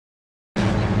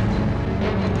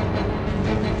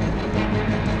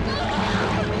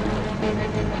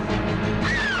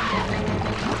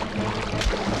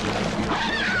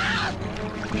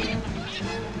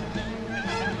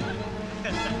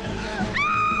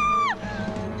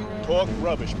Talk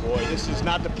rubbish, boy. This is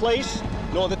not the place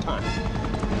nor the time.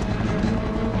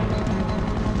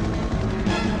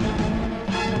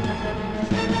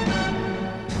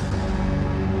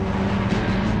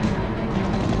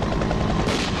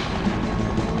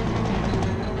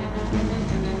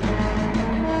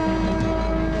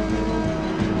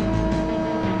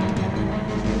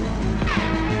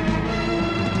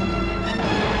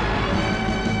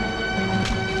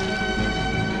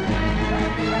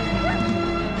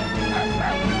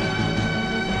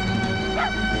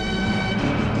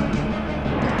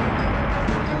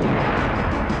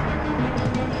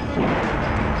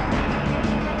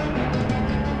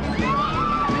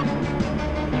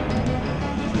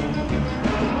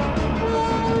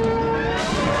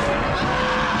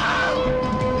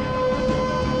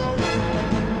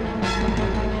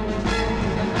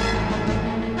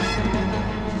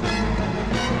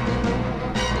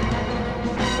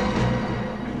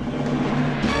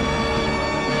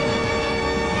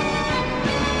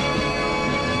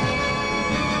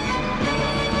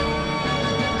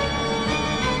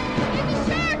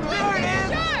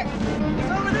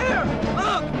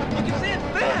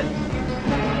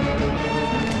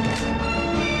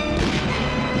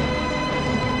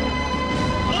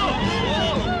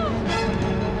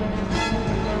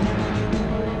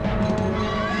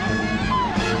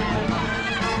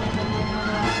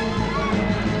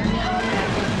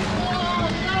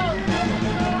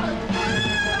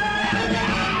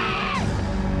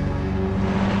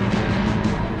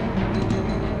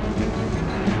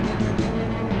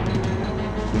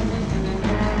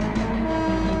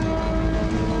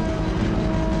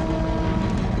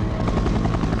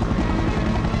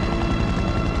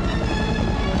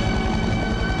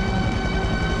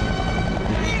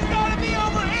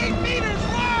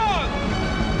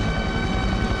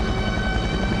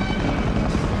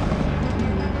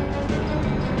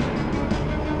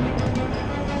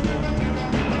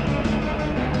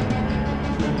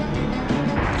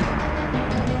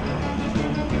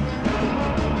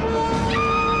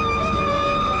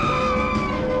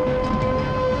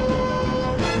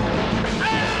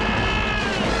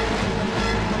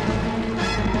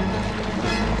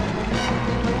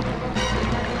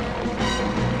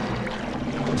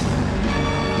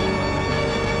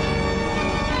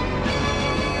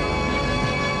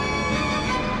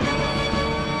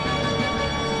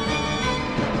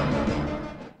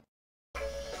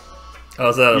 Oh,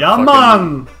 is that a yeah, fucking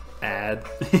man. ad?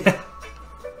 Yeah.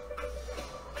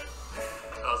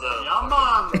 Oh, is that a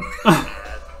fucking ad?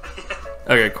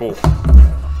 Okay, cool.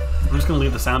 I'm just gonna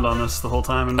leave the sound on this the whole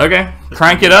time. And Okay,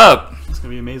 crank it up. It's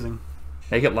gonna be amazing.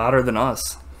 Make it louder than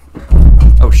us.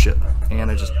 Oh shit!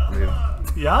 And I just moved.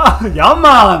 Yeah, yeah,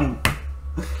 man.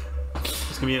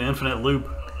 It's gonna be an infinite loop.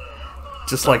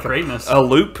 Just like greatness. A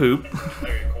loop poop.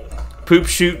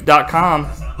 Poopshoot.com.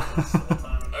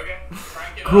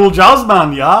 Cool jazz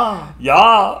man, yeah.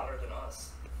 Yeah.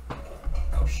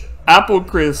 Apple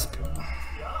crisp.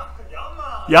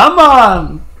 Yeah,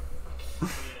 man.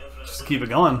 Just keep it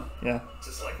going. Yeah.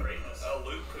 Just like greatness. Oh,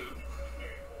 loop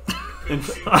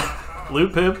poop.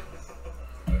 Loop poop.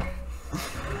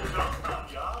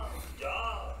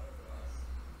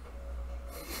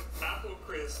 Apple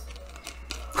crisp.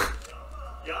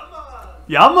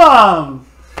 Yeah, man.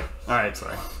 Alright,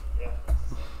 sorry.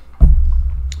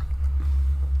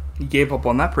 You gave up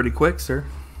on that pretty quick, sir.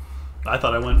 I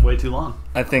thought I went way too long.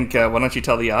 I think, why don't you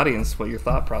tell the audience what your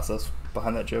thought process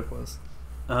behind that joke was?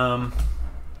 Well,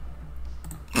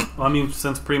 I mean,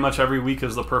 since pretty much every week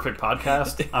is the perfect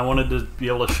podcast, I wanted to be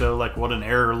able to show like what an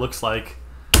error looks like,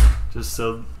 just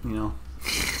so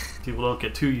people don't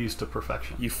get too used to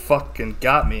perfection. You fucking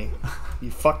got me.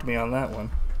 You fucked me on that one.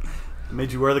 I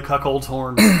made you wear the cuckold's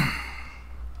horn.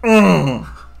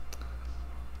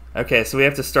 Okay, so we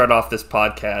have to start off this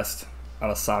podcast on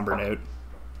a somber note.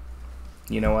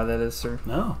 You know why that is, sir?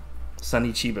 No.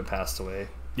 Sonny Chiba passed away.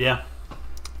 Yeah.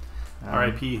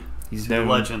 R.I.P. He's a known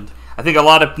legend. I think a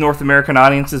lot of North American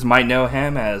audiences might know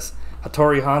him as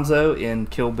Hattori Hanzo in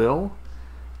Kill Bill,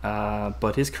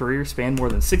 but his career spanned more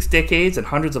than 6 decades and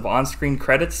hundreds of on-screen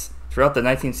credits. Throughout the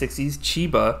 1960s,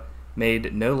 Chiba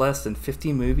made no less than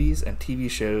 50 movies and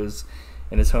TV shows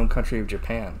in his home country of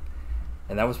Japan.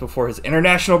 And that was before his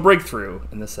international breakthrough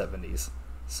in the 70s.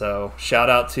 So, shout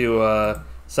out to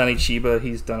Sonny Chiba.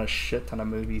 He's done a shit ton of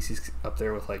movies. He's up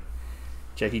there with, like,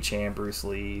 Jackie Chan, Bruce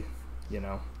Lee,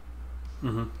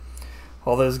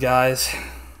 all those guys.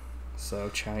 So,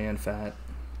 Cheyenne Fat.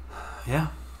 Yeah.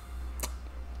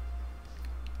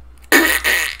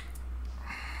 I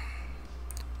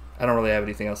don't really have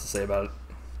anything else to say about it.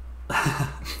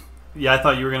 Yeah, I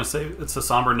thought you were going to say it's a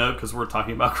somber note because we're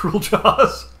talking about Cruel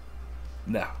Jaws.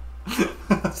 No.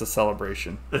 It's a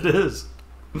celebration. It is.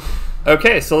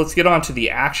 Okay, so let's get on to the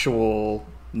actual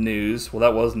news. Well,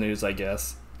 that was news, I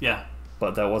guess. Yeah.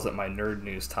 But that wasn't my nerd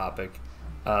news topic.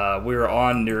 We're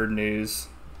on nerd news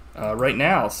right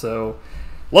now, so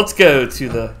let's go to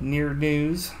the nerd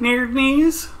news. Nerd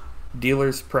news?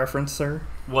 Dealer's preference, sir?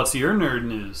 What's your nerd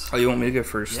news? Oh, you want me to go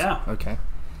first? Yeah. Okay.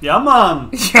 Yeah,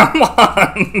 man. Come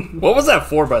on! What was that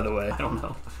for, by the way? I don't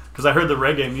know. Because I heard the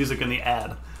reggae music in the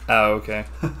ad. Oh, okay.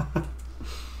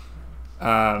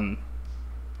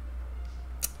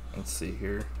 Let's see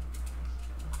here.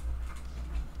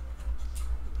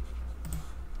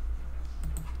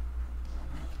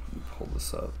 Let me pull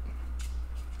this up.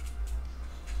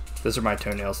 Those are my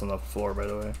toenails on the floor, by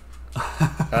the way.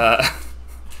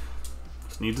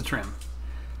 Just needs a trim.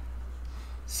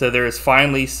 So there is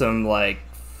finally some like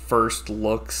first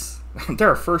looks. There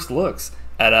are first looks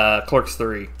at Clerks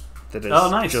 3 that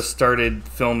has just started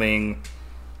filming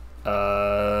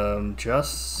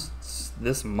just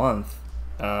this month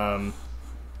in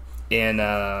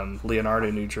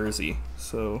Leonardo, New Jersey.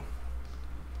 So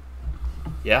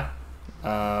yeah.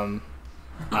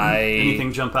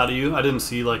 Anything jump out at you? I didn't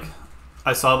see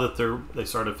I saw that they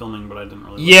started filming, but I didn't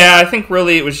really. Yeah, I think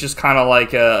really it was just kind of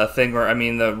like a thing where, I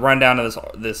mean, the rundown of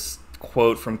this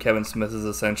quote from Kevin Smith is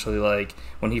essentially like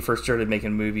when he first started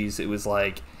making movies, it was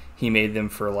like he made them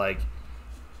for like,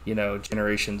 you know,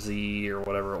 Generation Z or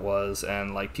whatever it was,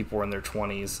 and like people were in their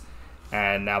 20s,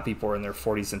 and now people are in their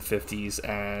 40s and 50s,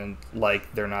 and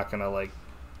like they're not gonna like,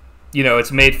 you know,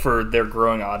 it's made for their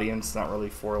growing audience, not really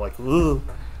for like the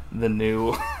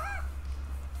new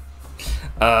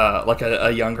like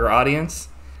a younger audience.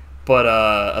 But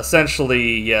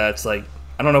essentially, yeah, it's like,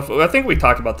 I don't know I think we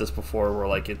talked about this before, where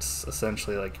like it's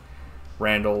essentially like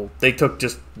Randall, they took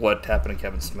just what happened to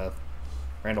Kevin Smith.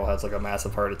 Randall has like a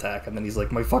massive heart attack, and then he's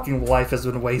like, my fucking life has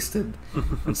been wasted.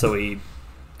 And so he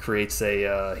creates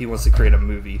he wants to create a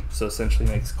movie, so essentially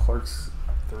makes Clerks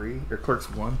 3 or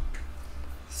Clerks 1.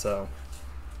 So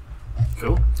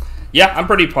cool. Yeah, I'm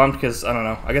pretty pumped because, I don't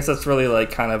know, I guess that's really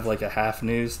like kind of like a half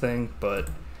news thing, but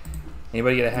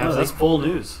anybody get a half? No, that's full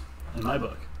news in my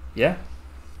book. Yeah.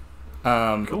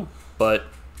 Cool. But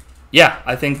yeah,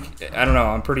 I think, I don't know,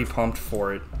 I'm pretty pumped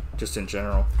for it just in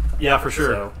general. Yeah, for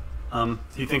sure. So,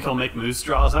 do you think he'll make Moose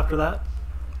Jaws after that?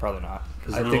 Probably not.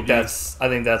 I think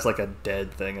that's like a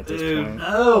dead thing at this point.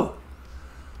 No.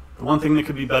 The one thing that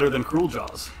could be better than Cruel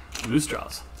Jaws, Moose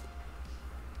Jaws.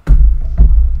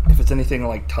 If it's anything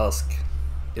like Tusk,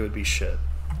 it would be shit.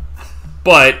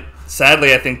 But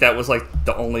sadly, I think that was like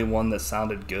the only one that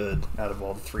sounded good out of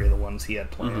all the three of the ones he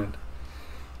had planned.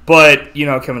 Mm-hmm. But you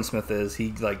know how Kevin Smith is,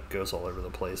 he like goes all over the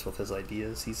place with his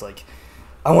ideas. He's like,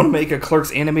 I want to make a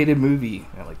Clerks animated movie.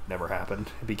 And it like never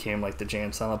happened. It became like the Jay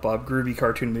and Silent Bob Groovy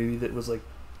cartoon movie that was like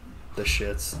the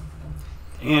shits.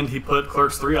 And he put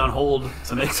Clerks 3 on hold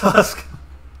to make Tusk.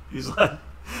 He's like,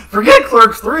 forget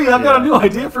Clerks 3, I've got a new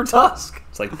idea for Tusk.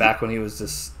 It's like back when he was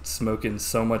just smoking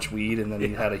so much weed, and then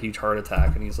he had a huge heart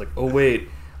attack, and he's like, oh wait,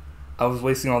 I was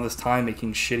wasting all this time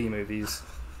making shitty movies.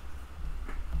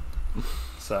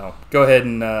 So go ahead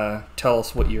and tell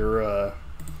us what your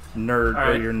nerd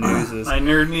or your news is. My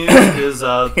nerd news is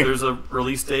there's a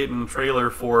release date and trailer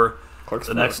for Clerks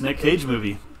the next Nick Cage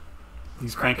movie.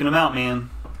 He's cranking them out, man.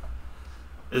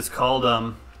 It's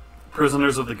called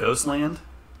Prisoners of the Ghostland,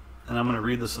 and I'm going to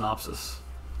read the synopsis.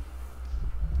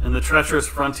 In the treacherous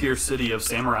frontier city of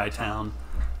Samurai Town,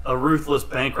 a ruthless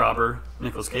bank robber,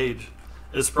 Nicolas Cage,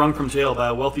 is sprung from jail by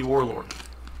a wealthy warlord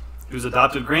whose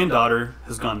adopted granddaughter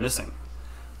has gone missing.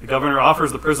 The governor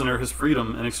offers the prisoner his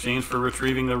freedom in exchange for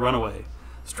retrieving the runaway.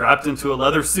 Strapped into a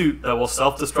leather suit that will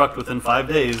self-destruct within 5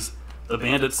 days, the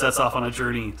bandit sets off on a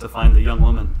journey to find the young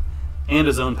woman and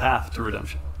his own path to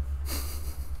redemption.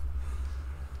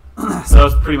 So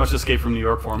it's pretty much Escape from New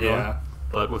York formula,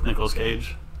 but with Nicolas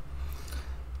Cage.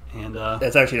 And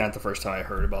that's actually not the first time I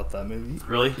heard about that movie.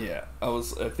 Really? Yeah, I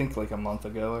think like a month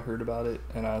ago I heard about it,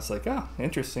 and I was like, oh,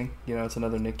 interesting. You know, it's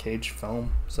another Nick Cage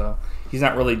film. So he's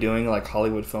not really doing like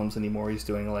Hollywood films anymore. He's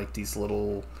doing like these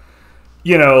little,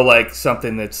 you know, like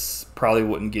something that's probably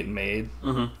wouldn't get made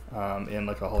in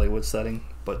like a Hollywood setting.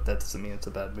 But that doesn't mean it's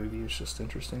a bad movie. It's just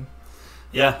interesting.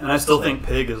 Yeah, and I still think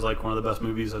Pig is like one of the best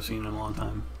movies I've seen in a long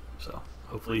time. So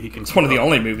hopefully he can. It's one of the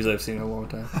only movies I've seen in a long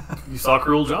time. You saw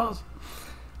Cruel Jaws?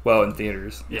 Well, in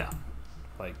theaters. Yeah.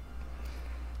 Like,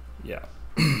 yeah.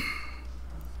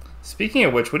 Speaking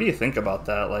of which, what do you think about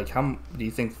that? Like, how do you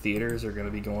think theaters are going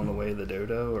to be going the way of the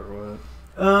dodo, or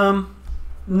what?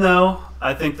 No.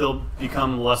 I think they'll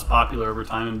become less popular over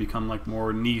time and become, like,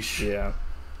 more niche. Yeah.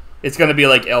 It's going to be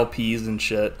like LPs and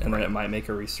shit, and then it might make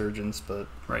a resurgence, but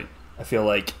I feel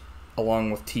like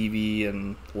along with TV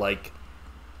and like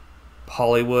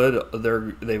Hollywood,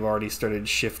 they've already started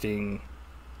shifting,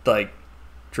 like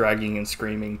dragging and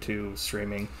screaming to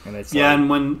streaming, and it's and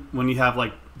when you have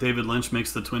like David Lynch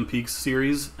makes the Twin Peaks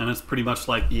series, and it's pretty much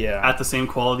like at the same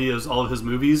quality as all of his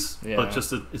movies, but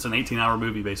just it's an 18-hour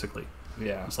movie basically.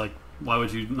 Yeah, it's like, why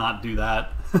would you not do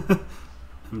that?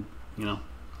 And, you know,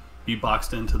 be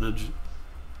boxed into the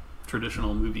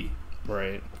traditional movie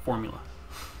formula.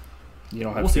 You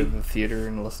don't have to go to the theater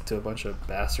and listen to a bunch of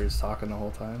bastards talking the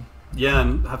whole time. Yeah,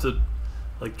 and have to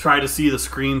like try to see the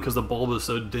screen because the bulb is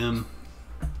so dim.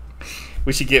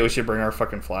 We should bring our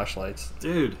fucking flashlights,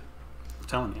 dude. I'm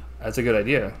telling you, that's a good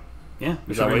idea. Yeah,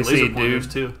 we should bring laser pointers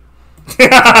too.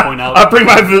 Point out. I'll bring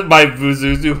my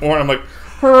Vuzuzu horn. I'm like,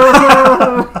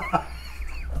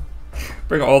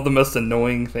 bring all the most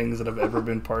annoying things that have ever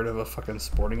been part of a fucking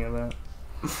sporting event.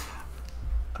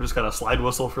 I just got a slide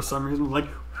whistle for some reason. Like,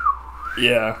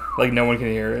 yeah, like no one can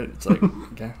hear it. It's like,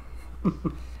 okay.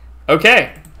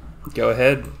 Okay, go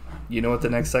ahead. You know what the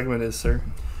next segment is, sir.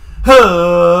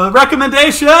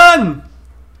 Recommendation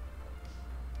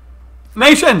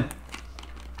Nation.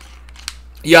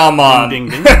 Yeah, man. Ding,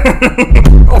 ding,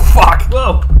 ding. Oh fuck!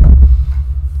 Whoa.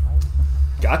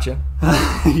 Gotcha.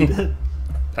 You did.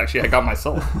 Actually, I got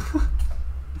myself.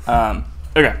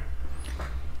 Okay.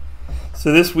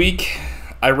 So this week,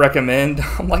 I recommend.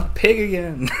 I'm like pig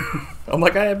again. I'm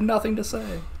like, I have nothing to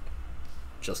say.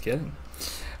 Just kidding.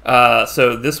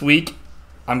 So this week,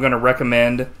 I'm going to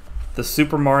recommend the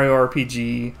Super Mario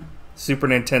RPG Super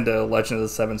Nintendo Legend of the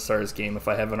Seven Stars game. If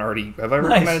I haven't already, have I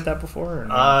recommended that before? Or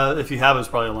no? If you have, it's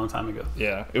probably a long time ago.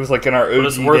 Yeah, it was like in our OG days. But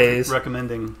it's worth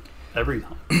recommending every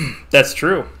time. That's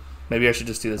true. Maybe I should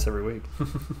just do this every week.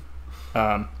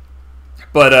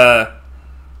 But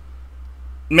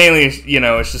mainly, you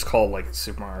know, it's just called like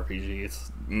Super Mario RPG.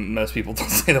 It's most people don't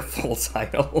say the full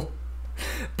title,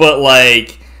 but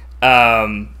like,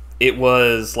 it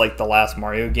was like the last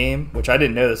Mario game, which I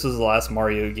didn't know. This was the last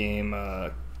Mario game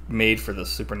made for the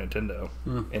Super Nintendo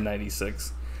in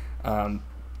 '96.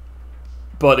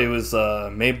 But it was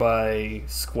made by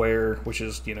Square, which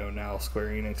is, you know, now Square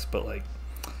Enix. But like,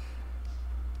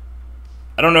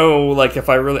 I don't know, like if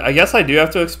I guess I do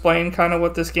have to explain kind of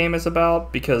what this game is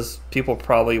about, because people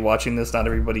probably watching this, not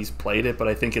everybody's played it, but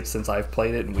I think it's since I've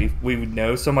played it and we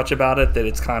know so much about it that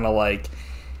it's kind of like,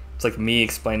 it's like me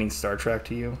explaining Star Trek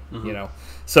to you, you know.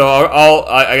 So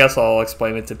I guess I'll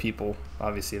explain it to people,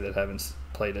 obviously, that haven't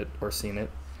played it or seen it.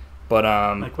 But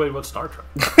like, wait, what's Star Trek?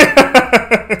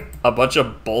 A bunch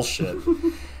of bullshit.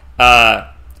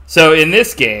 So in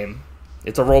this game,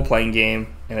 it's a role-playing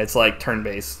game and it's like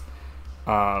turn-based.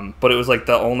 But it was like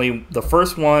the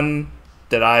first one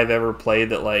that I've ever played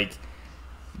that like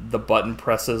the button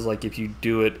presses, like if you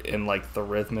do it in like the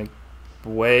rhythmic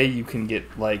way, you can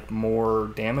get like more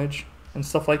damage and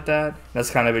stuff like that. That's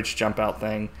kind of its jump out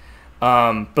thing.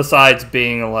 Besides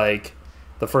being like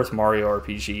the first Mario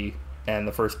RPG and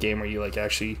the first game where you like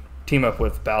actually team up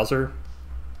with Bowser.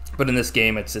 But in this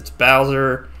game, it's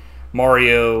Bowser,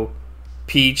 Mario,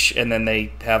 Peach, and then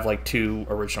they have like two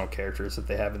original characters that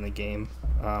they have in the game.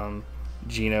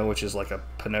 Gino, which is like a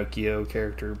Pinocchio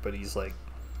character, but he's like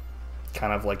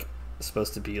kind of like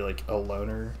supposed to be like a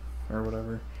loner or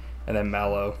whatever. And then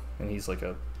Mallow, and he's like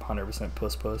a 100%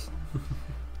 puss.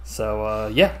 So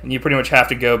yeah, and you pretty much have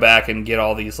to go back and get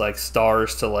all these like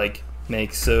stars to like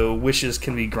make so wishes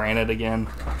can be granted again,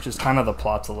 which is kind of the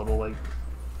plot's a little like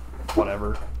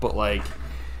whatever. But like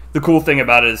the cool thing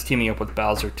about it is teaming up with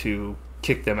Bowser to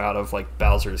kick them out of like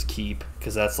Bowser's Keep,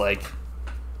 because that's like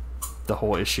the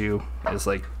whole issue is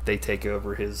like they take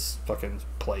over his fucking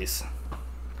place.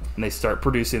 And they start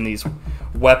producing these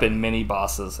weapon mini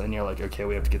bosses, and you're like, okay,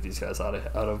 we have to get these guys out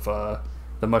of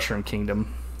the Mushroom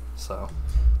Kingdom. So,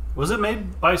 was it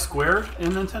made by Square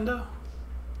in Nintendo?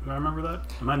 Do I remember that?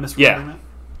 Am I misremembering that?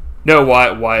 No.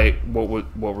 Why?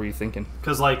 What were you thinking?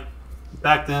 Because like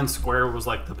back then, Square was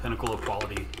like the pinnacle of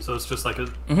quality. So it's just like a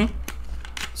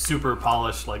super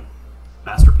polished like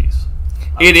masterpiece.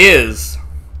 It is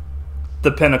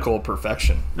the pinnacle of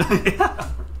perfection. Yeah.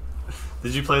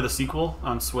 Did you play the sequel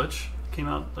on Switch? Came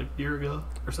out like a year ago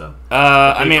or so.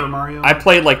 I mean, Mario? I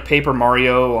played like Paper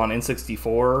Mario on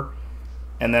N64,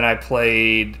 and then I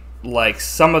played like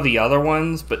some of the other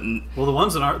ones, but well,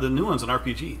 the new ones in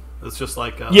RPG. It's just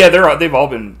like yeah, they've all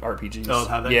been RPGs. Oh,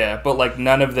 have they? Yeah, but like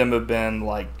none of them have been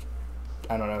like,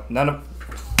 I don't know, none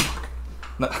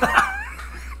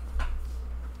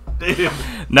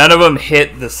of them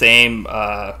hit the same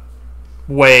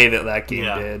way that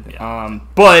game did. Yeah.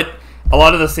 But a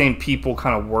lot of the same people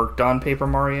kind of worked on Paper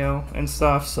Mario and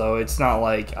stuff, so it's not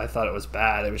like I thought it was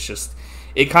bad. It was just,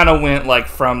 it kind of went like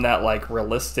from that like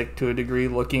realistic to a degree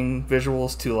looking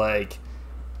visuals to like,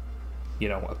 you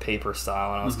know, a paper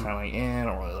style, and I was kind of like, I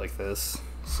don't really like this.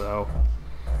 So,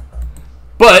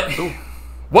 but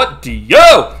what do you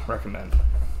recommend?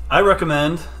 I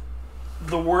recommend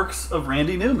the works of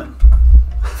Randy Newman.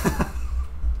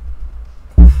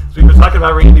 So we've been talking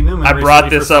about Randy Newman. I brought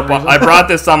this up. I brought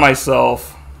this on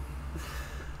myself.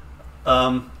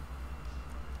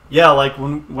 Yeah, like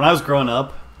when I was growing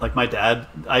up, like my dad,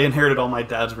 I inherited all my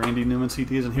dad's Randy Newman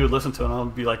CDs, and he would listen to it, and I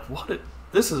would be like,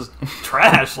 this is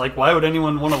trash. Like, why would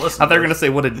anyone want to listen? I thought they were gonna say,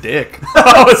 "What a dick."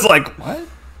 I was like, "What?"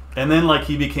 And then, like,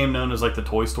 he became known as like the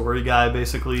Toy Story guy,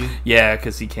 basically. Yeah,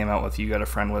 because he came out with "You Got a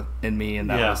Friend in Me," and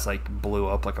that was like blew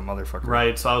up like a motherfucker.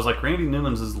 Right. So I was like, Randy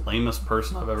Newman's the lamest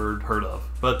person I've ever heard of.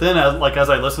 But then, as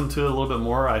I listened to it a little bit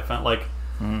more, I found like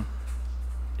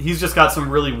he's just got some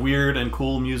really weird and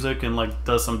cool music, and like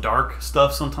does some dark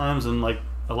stuff sometimes, and like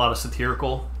a lot of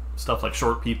satirical stuff, like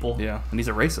Short People. Yeah, and he's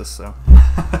a racist, so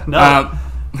no,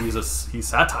 he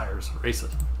satires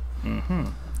racist.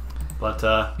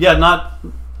 But yeah,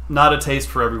 not a taste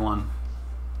for everyone.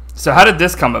 So how did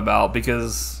this come about?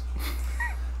 Because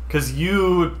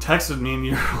you texted me and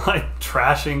you're like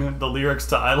trashing the lyrics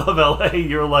to "I Love LA."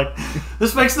 You're like,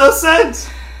 this makes no sense.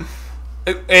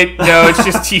 No, it's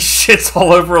just he shits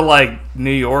all over like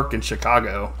New York and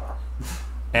Chicago,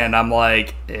 and I'm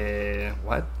like,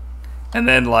 what? And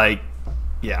then like,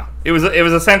 yeah, it was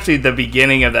essentially the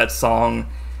beginning of that song,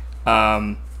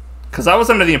 because I was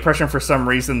under the impression for some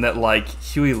reason that like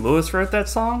Huey Lewis wrote that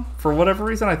song for whatever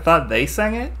reason. I thought they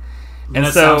sang it, and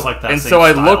so sounds like that so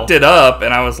I style. looked it up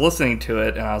and I was listening to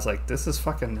it and I was like, this is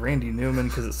fucking Randy Newman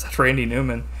because it said Randy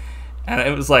Newman, and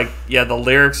it was like, yeah, the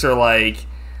lyrics are like,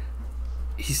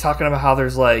 he's talking about how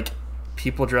there's like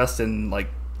people dressed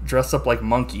up like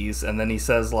monkeys, and then he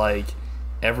says like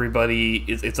everybody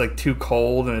it's like too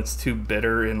cold and it's too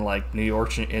bitter in like New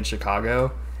York and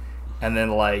Chicago, and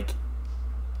then like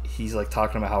he's like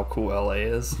talking about how cool LA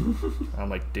is.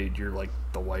 I'm like, dude, you're like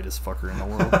the whitest fucker in the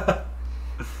world.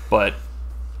 But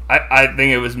I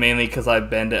think it was mainly because I've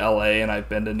been to LA and I've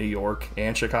been to New York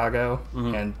and Chicago,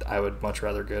 and I would much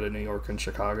rather go to New York and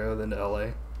Chicago than to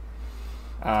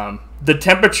LA. The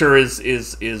temperature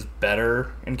is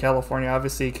better in California,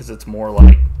 obviously, because it's more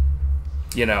like,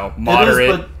 you know,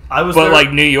 moderate. But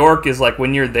like New York is like,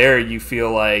 when you're there, you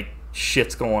feel like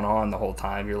shit's going on the whole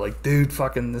time. You're like, dude,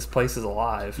 fucking this place is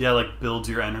alive. Yeah, like builds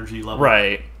your energy level.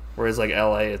 Right. Whereas like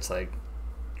LA, it's like,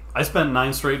 I spent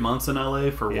 9 straight months in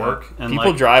LA for work, and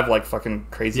people drive like fucking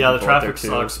crazy. Yeah, the traffic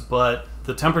sucks, but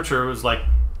the temperature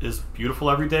is beautiful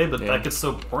every day, but that gets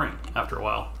so boring after a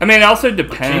while. I mean, it also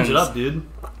depends. Like, change it up, dude.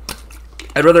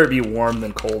 I'd rather it be warm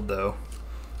than cold, though.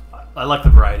 I like the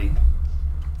variety.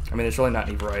 I mean, there's really not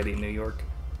any variety in New York.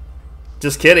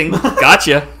 Just kidding.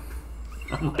 Gotcha.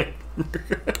 I'm like,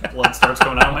 blood starts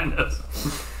coming out of my nose.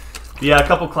 Yeah, a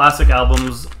couple classic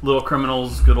albums: Little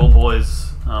Criminals, Good Old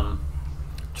Boys.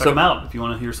 Check them out if you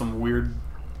want to hear some weird,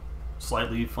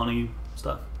 slightly funny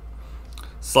stuff.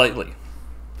 Slightly.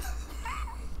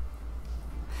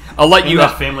 I'll let you.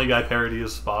 That Family Guy parody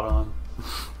is spot on.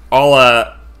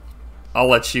 I'll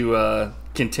let you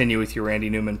continue with your Randy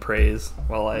Newman praise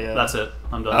while I. That's it.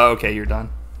 I'm done. Oh, okay, you're done.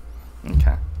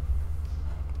 Okay.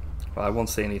 Well, I won't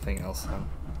say anything else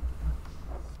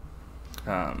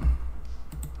then.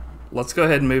 Let's go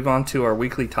ahead and move on to our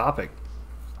weekly topic.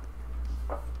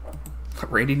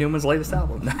 Randy Newman's latest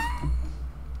album.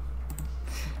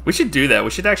 We should do that. We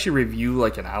should actually review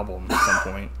like an album at some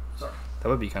point. Sorry. That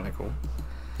would be kind of cool.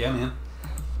 Yeah, man.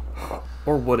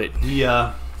 Or would it?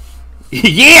 Yeah.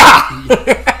 Yeah!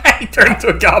 He turned into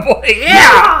a cowboy.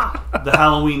 Yeah! The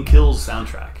Halloween Kills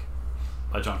soundtrack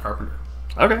by John Carpenter.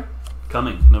 Okay.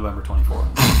 Coming November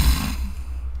 24th.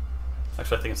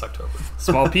 Actually, I think it's October.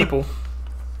 Small People.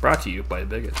 Brought to you by a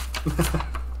bigot.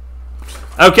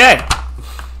 Okay.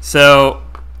 So,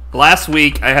 last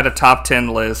week I had a top 10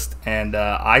 list, and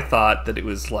I thought that it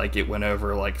was like it went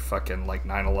over like fucking like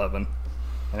 9/11,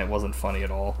 and it wasn't funny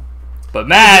at all. But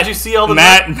Matt, did you see all the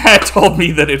Matt told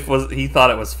me that he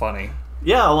thought it was funny.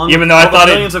 Yeah, along even with though all I thought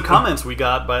the millions of comments we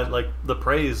got by like the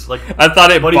praise, like I thought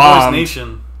it Buddy bombed. Boys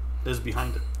Nation is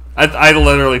behind it. I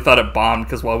literally thought it bombed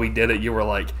because while we did it, you were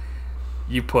like,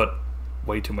 you put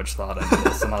way too much thought into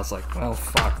this, and I was like, well,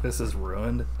 fuck, this is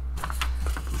ruined.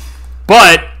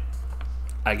 But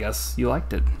I guess you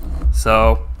liked it.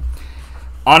 So,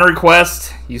 on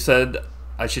request, you said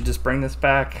I should just bring this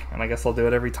back, and I guess I'll do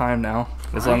it every time now,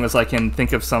 as long as I can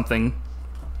think of something.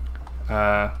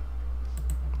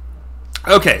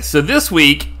 Okay, so this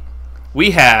week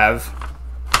we have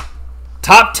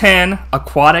top 10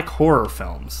 aquatic horror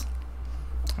films.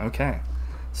 Okay.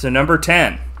 So number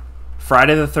 10,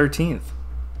 Friday the 13th.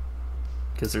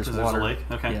 Because there's water. There's a lake?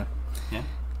 Okay. Yeah.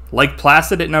 Lake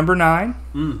Placid at number 9.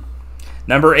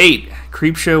 Number 8,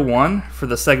 Creepshow 1 for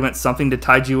the segment Something to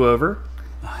Tide You Over.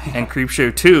 And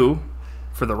Creepshow 2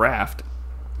 for The Raft.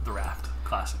 The Raft.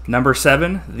 Classic. Number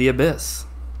 7, The Abyss.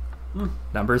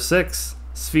 Number 6,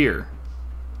 Sphere.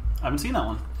 I haven't seen that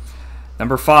one.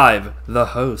 Number 5, The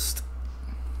Host.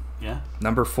 Yeah.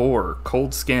 Number 4,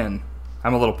 Cold Skin.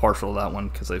 I'm a little partial to that one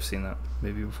because I've seen that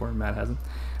maybe before. Matt hasn't.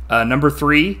 Number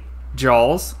 3,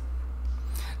 Jaws.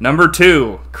 Number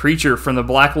 2, Creature from the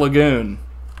Black Lagoon.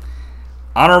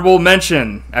 Honorable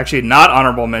mention. Actually, not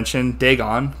honorable mention.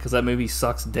 Dagon, because that movie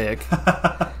sucks dick.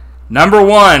 Number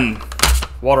 1,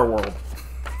 Waterworld.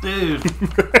 Dude.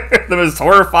 The most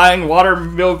horrifying water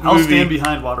milk movie. I'll stand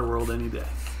behind Waterworld any day.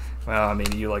 Well, I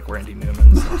mean, you like Randy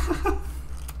Newman. So.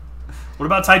 What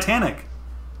about Titanic?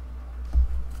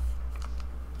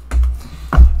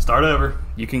 Start over.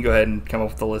 You can go ahead and come up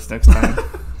with the list next time.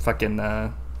 Fucking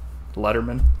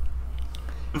Letterman.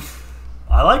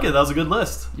 I like it. That was a good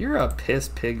list. You're a piss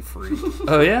pig freak.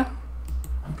 Oh, yeah?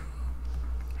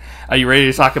 Are you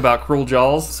ready to talk about Cruel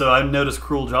Jaws? So I noticed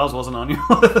Cruel Jaws wasn't on your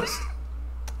list.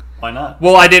 Why not?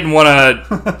 Well, I didn't want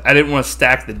to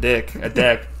stack the deck.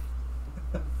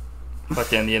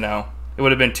 Fucking, it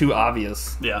would have been too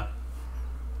obvious. Yeah.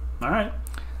 All right.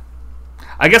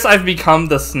 I guess I've become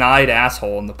the snide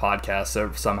asshole in the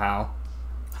podcast somehow.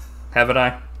 Haven't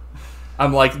I?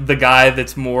 I'm like the guy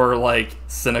that's more like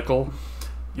cynical.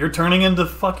 You're turning into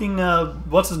fucking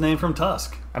what's his name from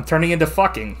Tusk? I'm turning into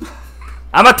fucking.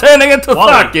 I'm turning into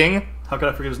Wally. fucking. How could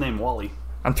I forget his name? Wally.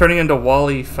 I'm turning into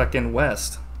Wally fucking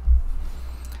West.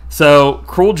 So,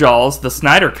 Cruel Jaws, the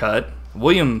Snyder cut,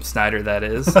 William Snyder that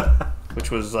is, which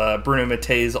was Bruno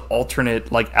Mattei's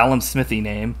alternate like Alan Smithy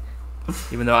name.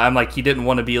 Even though I'm like, he didn't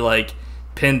want to be like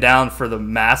pinned down for the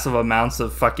massive amounts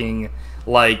of fucking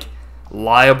like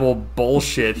liable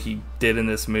bullshit he did in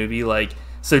this movie. Like,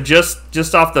 so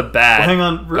just off the bat. Well, hang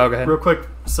on, go ahead. real quick.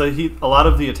 So a lot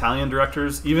of the Italian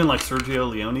directors, even like Sergio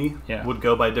Leone, would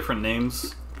go by different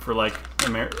names for like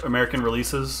American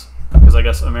releases, because I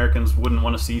guess Americans wouldn't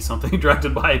want to see something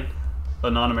directed by a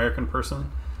non-American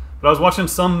person. But I was watching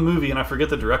some movie and I forget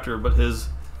the director, but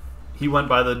he went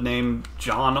by the name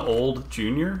John Old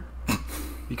Jr.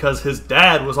 because his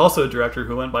dad was also a director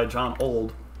who went by John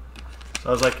Old. So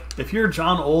I was like, if you're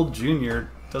John Old Jr.,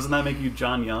 doesn't that make you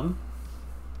John Young?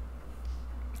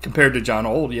 Compared to John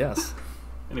Old, yes.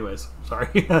 Anyways, sorry.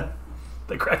 That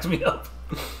cracked me up.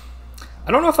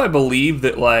 I don't know if I believe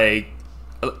that, like,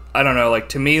 I don't know, like,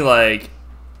 to me, like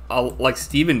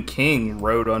Stephen King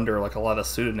wrote under, like, a lot of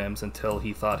pseudonyms until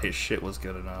he thought his shit was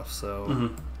good enough,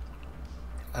 so...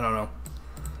 I don't know.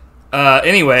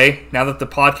 Anyway, now that the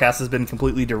podcast has been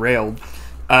completely derailed...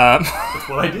 That's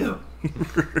what I do.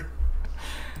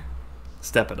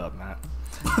 Step it up, Matt.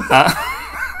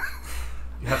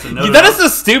 You have to know that is the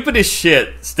stupidest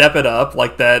shit. Step it up,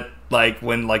 like that, like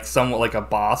when like someone, like a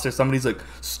boss or somebody's like,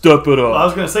 step it up. Well, I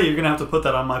was gonna say you're gonna have to put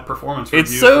that on my performance review.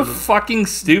 It's so fucking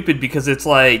stupid because it's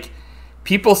like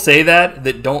people say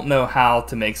that don't know how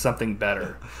to make something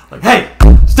better. Like, hey,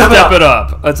 step it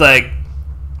up. It's like,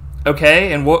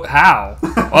 okay, and how?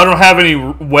 Well, I don't have any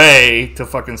way to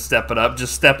fucking step it up.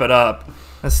 Just step it up.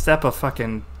 Let's step a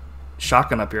fucking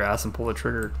shotgun up your ass and pull the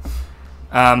trigger.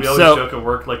 We always joke at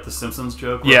work, like the Simpsons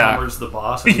joke, where Homer's the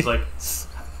boss, and he's like,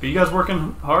 are you guys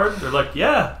working hard? They're like,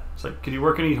 yeah. It's like, could you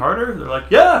work any harder? They're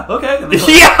like, yeah, okay. And like,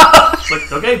 yeah! It's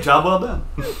like, okay, job well done.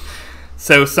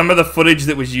 So some of the footage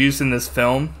that was used in this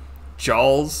film,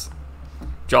 Jaws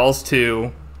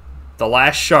 2, The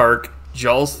Last Shark,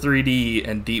 Jaws 3D,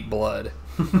 and Deep Blood.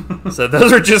 So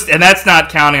those are just, and that's not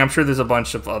counting, I'm sure there's a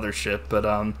bunch of other shit,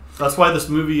 but that's why this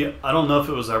movie, I don't know if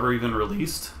it was ever even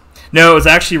released. No, it was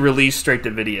actually released straight to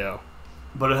video.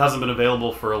 But it hasn't been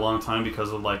available for a long time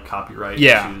because of like copyright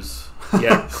issues.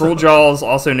 Yeah. Cruel Jaws,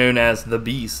 also known as The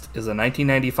Beast, is a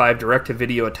 1995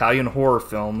 direct-to-video Italian horror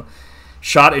film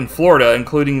shot in Florida,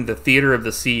 including the Theater of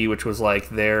the Sea, which was like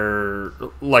their,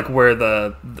 like where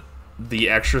the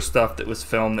extra stuff that was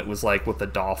filmed that was like with the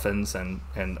dolphins and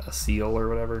a seal or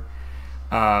whatever.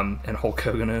 And Hulk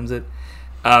Hogan owns it.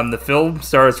 The film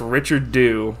stars Richard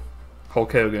Dew,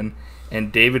 Hulk Hogan, and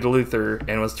David Luther,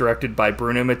 and was directed by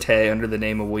Bruno Mattei under the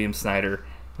name of William Snyder.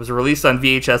 It was released on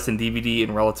VHS and DVD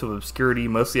in relative obscurity,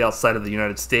 mostly outside of the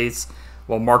United States.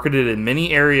 While marketed in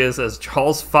many areas as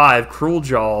Jaws 5, Cruel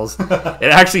Jaws, it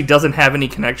actually doesn't have any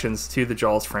connections to the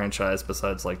Jaws franchise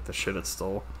besides like the shit it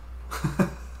stole.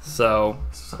 So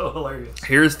hilarious.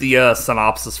 here's the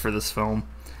synopsis for this film.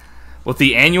 With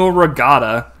the annual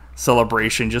regatta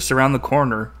celebration just around the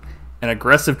corner, an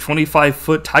aggressive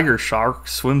 25-foot tiger shark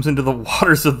swims into the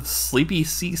waters of the sleepy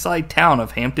seaside town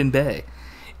of Hampton Bay.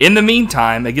 In the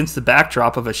meantime, against the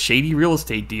backdrop of a shady real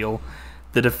estate deal,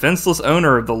 the defenseless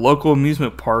owner of the local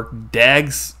amusement park,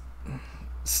 Dags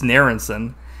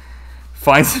Snarenson,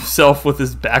 finds himself with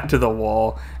his back to the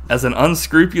wall as an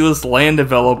unscrupulous land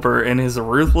developer and his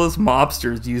ruthless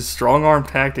mobsters use strong-arm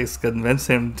tactics to convince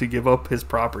him to give up his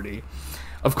property.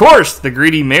 Of course, the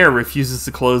greedy mayor refuses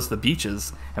to close the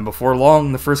beaches, and before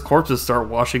long, the first corpses start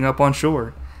washing up on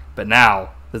shore. But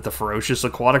now that the ferocious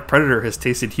aquatic predator has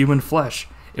tasted human flesh,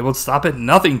 it will stop at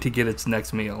nothing to get its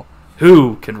next meal.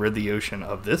 Who can rid the ocean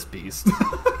of this beast?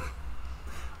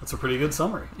 That's a pretty good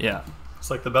summary. Yeah.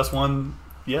 It's like the best one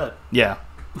yet. Yeah.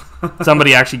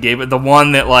 Somebody actually gave it. The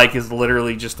one that, like, is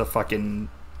literally just a fucking,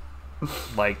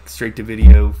 like,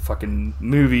 straight-to-video fucking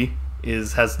movie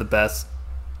has the best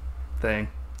thing.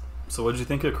 So what did you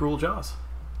think of Cruel Jaws?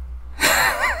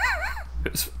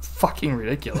 It was fucking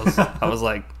ridiculous. I was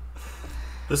like...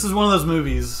 This is one of those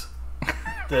movies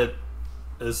that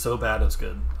is so bad it's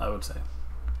good, I would say.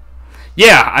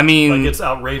 Yeah, I mean... Like, it's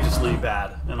outrageously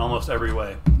bad in almost every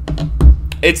way.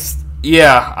 It's...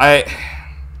 Yeah,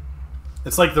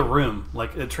 It's like The Room.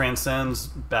 Like, it transcends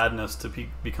badness to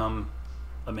become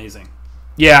amazing.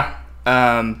 Yeah.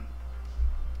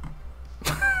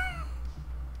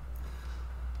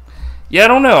 Yeah, I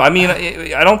don't know. I mean,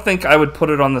 I don't think I would put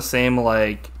it on the same,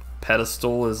 like,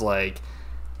 pedestal as, like,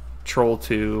 Troll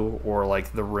 2 or,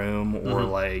 like, The Room or,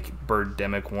 like,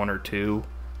 Birdemic 1 or 2.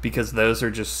 Because those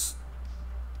are just...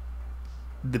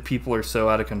 The people are so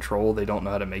out of control, they don't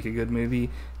know how to make a good movie.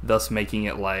 Thus making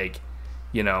it, like,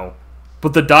 you know...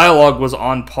 But the dialogue was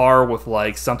on par with,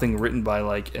 like, something written by,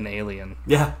 like, an alien.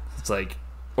 Yeah. It's like...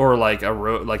 Or like a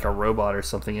robot or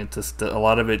something. It's just a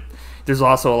lot of it. There's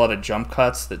also a lot of jump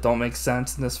cuts that don't make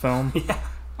sense in this film. Yeah.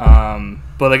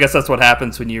 But I guess that's what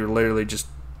happens when you're literally just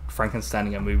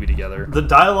Frankensteining a movie together. The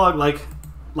dialogue,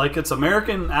 like it's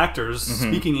American actors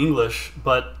speaking English,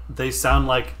 but they sound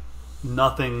like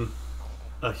nothing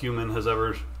a human has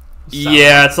ever.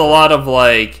 Yeah, it's a lot of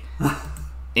like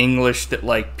English that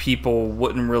like people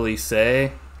wouldn't really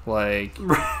say. Like.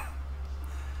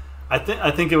 I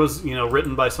think it was, you know,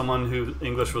 written by someone who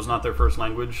English was not their first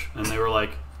language, and they were like,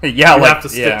 yeah, you like, have to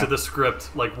stick to the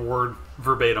script, like, word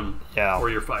verbatim, or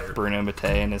you're fired. Bruno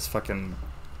Mattei and his fucking,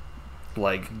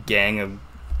 like, gang of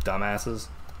dumbasses.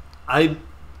 I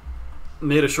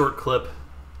made a short clip.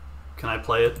 Can I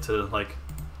play it to, like...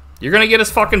 You're gonna get us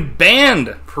fucking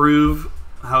banned! Prove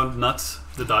how nuts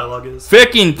the dialogue is?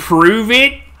 Fucking prove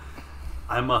it!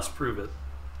 I must prove it.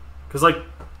 Because, like,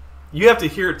 you have to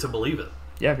hear it to believe it.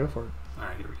 Yeah, go for it.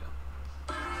 Alright, here we go.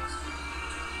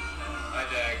 Hi,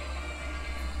 Dag.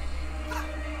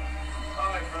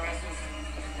 Hi, Francis.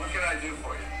 What can I do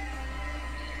for you?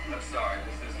 I'm sorry,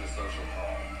 this isn't a social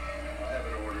call. I have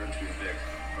an order to evict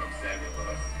from Samuel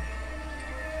Lewis.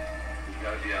 We've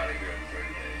got to be out of here in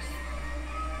 30 days.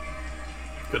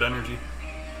 Good energy.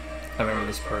 I remember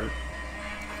this part.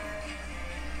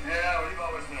 Yeah, we've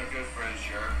always been a good friend,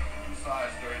 sure. Besides,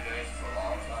 30 days is a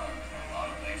long time. A lot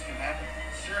of things can happen.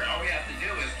 Sure, all we have to do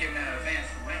is give him an advance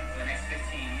rent for the next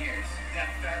 15 years. That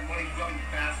fat money-grubbing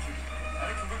bastard. I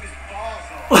think he ripped his balls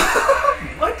off.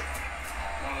 What?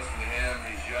 Don't listen to him.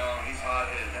 He's young. He's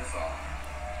hot-headed. That's all.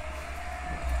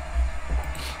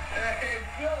 Hey,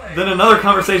 Billy. Then another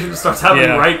conversation just starts happening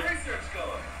right... Research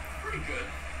going. Pretty good.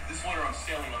 This winter I'm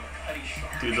sailing on the Cutty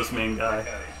Shark. Dude, this main guy.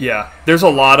 Yeah, there's a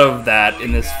lot of that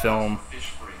in this film.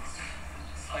 Fish breaks.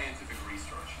 Scientific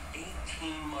research.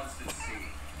 18 months at sea.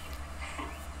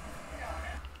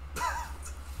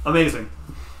 Amazing.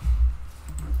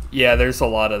 Yeah, there's a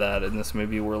lot of that in this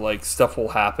movie where, like, stuff will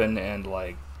happen and,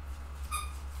 like,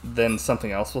 then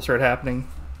something else will start happening.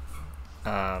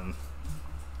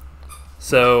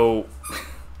 So...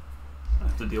 I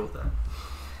have to deal with that.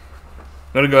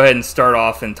 I'm going to go ahead and start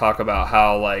off and talk about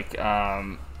how, like,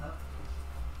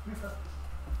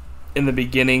 in the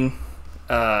beginning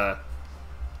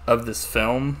of this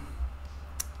film,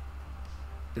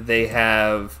 they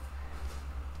have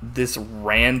this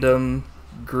random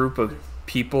group of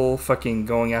people fucking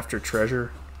going after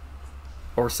treasure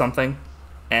or something,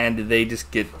 and they just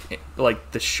get,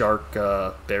 like, the shark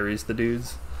buries the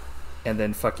dudes and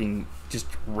then fucking just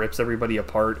rips everybody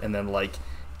apart and then, like,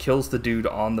 kills the dude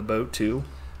on the boat too.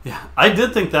 Yeah, I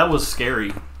did think that was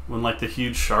scary when, like, the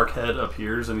huge shark head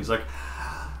appears and he's like,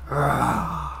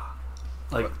 "Argh."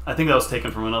 Like, I think that was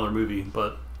taken from another movie,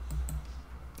 but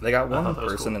they got one thought that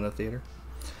was person cool. in the theater.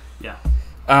 Yeah.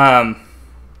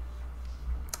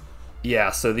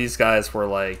 yeah, so these guys were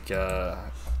like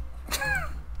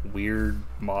weird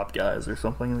mob guys or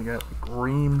something. They got like,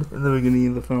 reamed in the beginning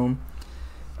of the film.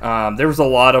 There was a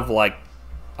lot of like,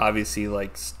 obviously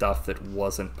like stuff that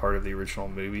wasn't part of the original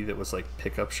movie that was like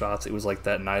pickup shots. It was like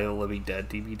that Night of the Living Dead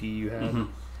DVD you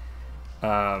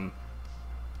had.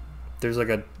 There's like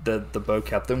the boat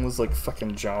captain was like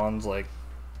fucking John's like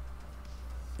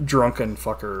drunken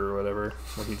fucker or whatever,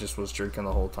 where he just was drinking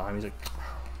the whole time. He's like,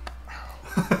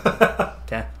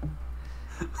 okay.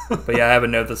 But yeah, I have a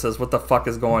note that says, "What the fuck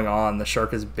is going on? The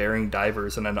shark is burying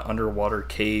divers in an underwater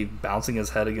cave, bouncing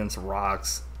his head against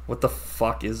rocks. What the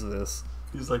fuck is this?"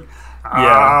 He's like,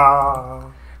 yeah.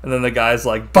 And then the guy's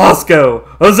like, "Bosco,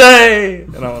 Jose!"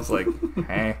 And I was like,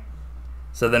 hey.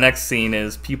 So the next scene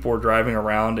is people are driving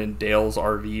around in Dale's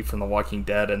RV from The Walking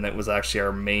Dead, and it was actually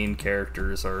our main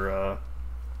characters, or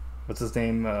what's his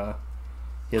name?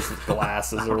 He has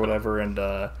glasses or whatever,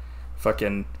 and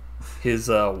fucking his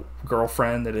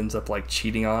girlfriend that ends up like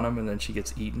cheating on him, and then she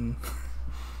gets eaten.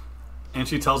 And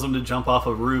she tells him to jump off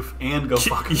a roof and go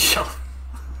fuck himself.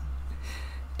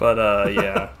 But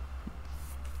yeah.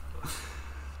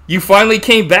 You finally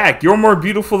came back. You're more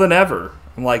beautiful than ever.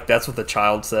 I'm like, that's what the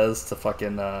child says to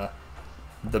fucking the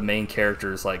main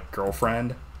character's like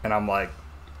girlfriend, and I'm like,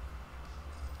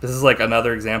 this is like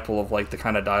another example of like the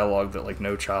kind of dialogue that like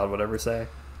no child would ever say.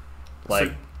 Like,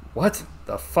 so, what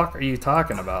the fuck are you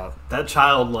talking about? That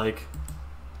child, like,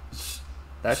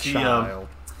 child.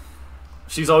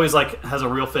 She's always like has a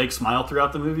real fake smile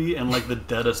throughout the movie and like the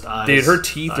deadest eyes. Dude, her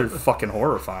teeth are fucking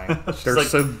horrifying. They're like,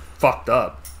 so fucked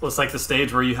up. Well, it's like the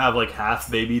stage where you have like half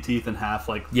baby teeth and half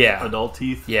like adult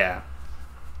teeth. Yeah.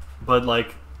 But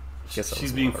like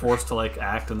she's being forced to like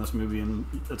act in this movie, and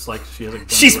it's like she has.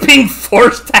 She's being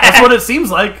forced to act. That's what it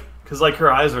seems like, because like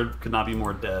her eyes could not be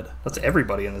more dead. That's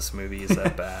everybody in this movie is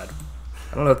that bad.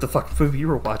 I don't know what the fucking movie you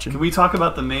were watching. Can we talk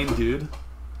about the main dude?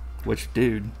 Which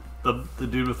dude? The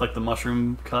dude with like the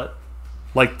mushroom cut,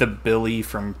 like the Billy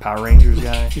from Power Rangers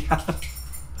guy. Yeah.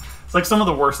 It's like some of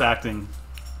the worst acting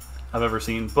I've ever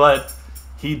seen, but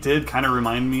he did kind of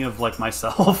remind me of like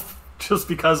myself, just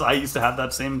because I used to have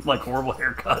that same like horrible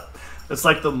haircut. It's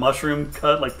like the mushroom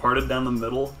cut, like parted down the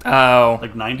middle. Oh,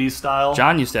 like 90s style.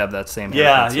 John used to have that same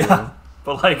haircut. Yeah.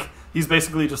 But like he's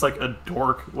basically just like a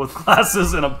dork with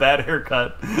glasses and a bad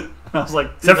haircut. And I was like,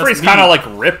 except for he's kind of like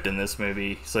ripped in this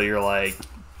movie, so you're like,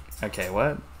 okay,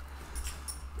 what?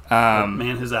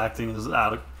 Man, his acting is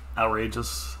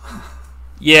outrageous.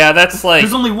 Yeah, that's like...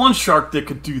 There's only one shark that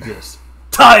could do this.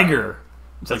 Tiger!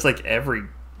 That's like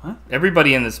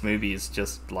everybody in this movie is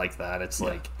just like that. It's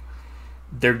like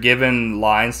they're given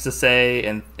lines to say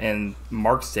and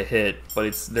marks to hit,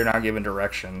 but they're not given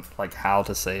direction, like how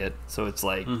to say it. So it's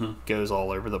like goes all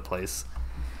over the place.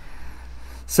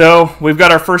 So we've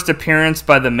got our first appearance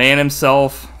by the man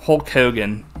himself, Hulk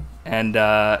Hogan. And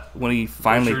when he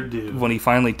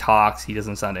finally talks, he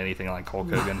doesn't sound anything like Hulk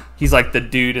Hogan. He's like the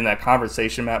dude in that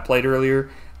conversation Matt played earlier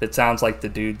that sounds like the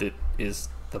dude that is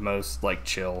the most like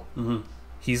chill.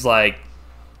 He's like,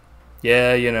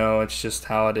 yeah, you know, it's just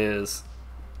how it is.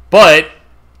 But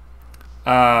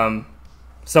some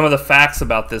of the facts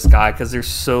about this guy, because there's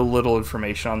so little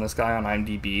information on this guy on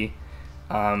IMDb,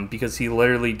 because he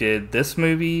literally did this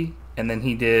movie, and then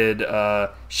he did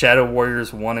Shadow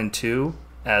Warriors 1 and 2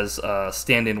 as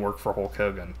stand-in work for Hulk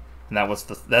Hogan, and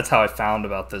that's how I found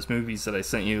about those movies that I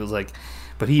sent you. It was like,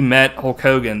 but he met Hulk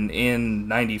Hogan in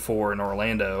 '94 in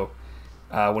Orlando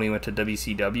when he went to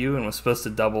WCW and was supposed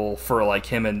to double for like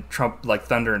him and Trump, like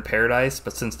Thunder in Paradise,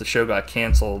 but since the show got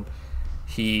canceled,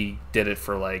 he did it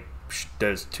for like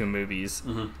those two movies.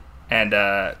 And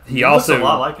he also looks a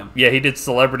lot like him. Yeah, he did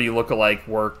celebrity lookalike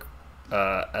work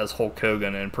as Hulk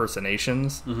Hogan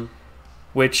impersonations,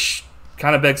 which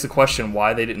kind of begs the question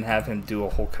why they didn't have him do a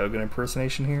Hulk Hogan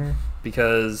impersonation here,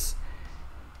 because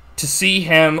to see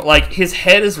him, like, his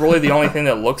head is really the only thing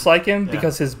that looks like him,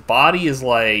 because his body is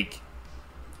like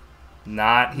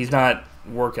he's not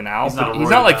working out, he's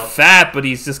not like fat, but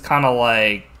he's just kind of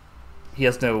like he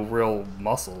has no real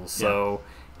muscles. So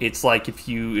it's like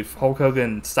if Hulk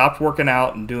Hogan stopped working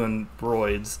out and doing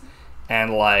roids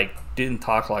and like didn't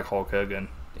talk like Hulk Hogan,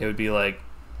 it would be like,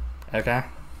 okay.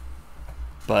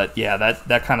 But yeah,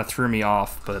 that kind of threw me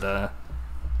off. But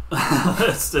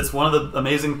it's one of the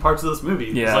amazing parts of this movie.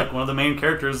 Yeah. It's like one of the main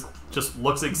characters just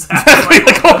looks exactly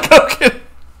like Hulk Hogan.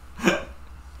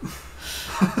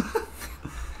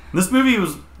 This movie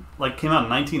came out in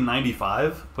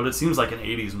 1995, but it seems like an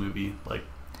 80s movie. Like,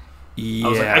 I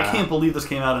was like, I can't believe this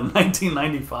came out in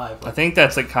 1995. I think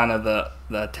that's like kind of the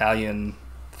Italian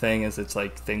thing, is it's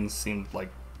like things seem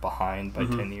like behind by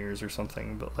 10 years or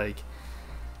something, but like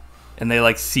and they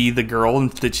like see the girl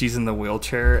and that she's in the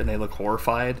wheelchair, and they look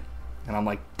horrified. And I'm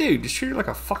like, dude, just treat her like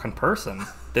a fucking person.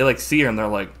 They like see her and they're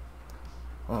like,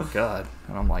 oh god.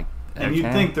 And I'm like, okay. And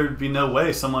you'd think there'd be no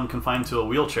way someone confined to a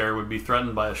wheelchair would be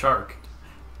threatened by a shark,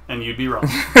 and you'd be wrong.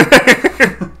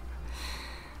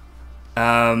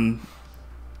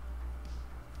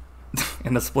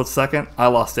 In a split second, I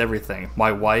lost everything.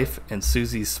 My wife and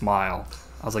Susie's smile.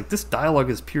 I was like, this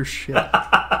dialogue is pure shit.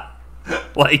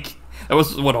 Like, that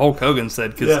was what Hulk Hogan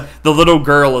said, because the little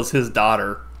girl is his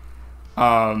daughter.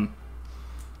 Hi,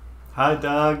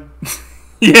 dog.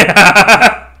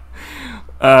 Yeah.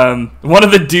 One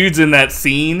of the dudes in that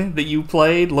scene that you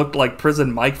played looked like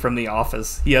Prison Mike from The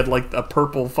Office. He had like a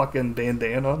purple fucking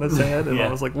bandana on his head, and I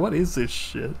was like, what is this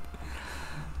shit?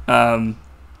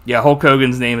 Yeah, Hulk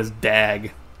Hogan's name is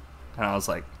Dag. And I was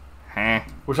like, huh?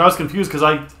 Which I was confused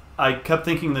because I kept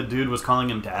thinking the dude was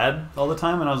calling him Dad all the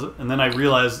time, and then I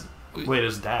realized, wait,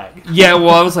 it's Dag. Yeah,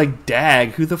 well, I was like,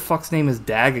 Dag? Who the fuck's name is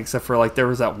Dag? Except for like there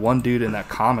was that one dude in that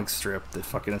comic strip that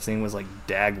fucking his name was like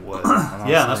Dagwood.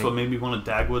 Yeah, that's what made me want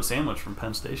a Dagwood sandwich from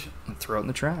Penn Station. And throw it in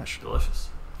the trash. Delicious.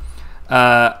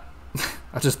 I'll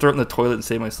just throw it in the toilet and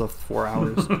save myself 4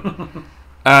 hours.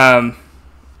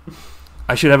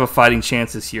 I should have a fighting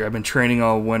chance this year. I've been training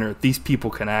all winter. These people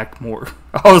can act more.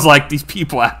 I was like, these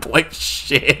people act like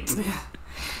shit.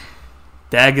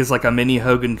 Dag is like a mini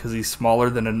Hogan because he's smaller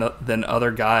than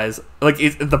other guys. Like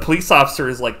the police officer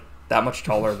is like that much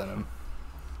taller than him.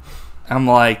 I'm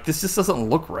like, this just doesn't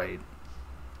look right.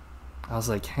 I was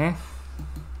like, huh?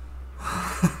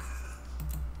 I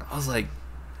was like,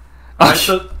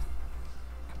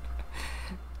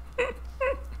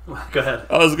 go ahead.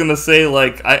 I was gonna say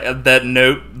like that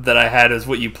note that I had is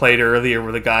what you played earlier,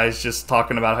 where the guy's just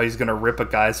talking about how he's gonna rip a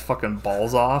guy's fucking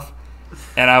balls off,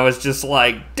 and I was just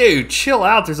like, dude, chill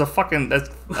out. There's that's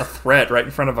a threat right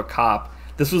in front of a cop.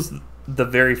 This was the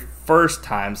very first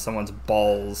time someone's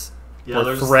balls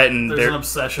were threatened. There's an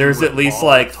obsession. There's with at least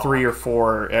like 3 or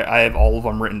 4. I have all of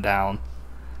them written down.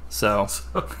 So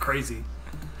crazy.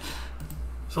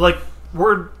 So like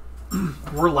we're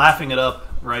laughing it up,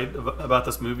 right, about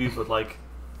this movie, but like,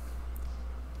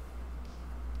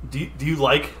 do you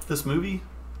like this movie?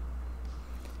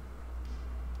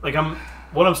 Like,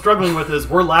 what I'm struggling with is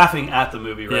we're laughing at the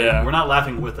movie, right? Yeah. We're not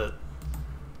laughing with it.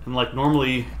 And like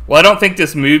normally, well, I don't think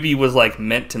this movie was like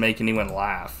meant to make anyone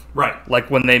laugh. Right. Like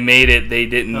when they made it, they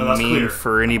didn't mean clear.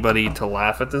 For anybody to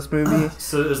laugh at this movie.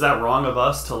 So is that wrong of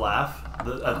us to laugh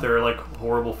at their like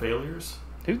horrible failures?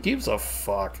 Who gives a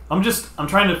fuck? I'm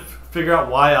trying to figure out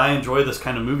why I enjoy this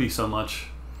kind of movie so much,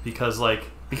 because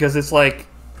it's like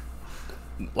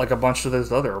a bunch of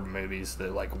those other movies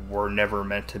that like were never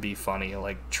meant to be funny,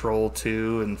 like Troll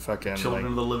 2 and fucking Children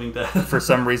of the Living Dead. For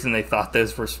some reason they thought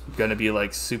those were gonna be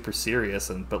like super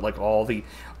serious, but like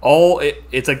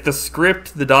it's like the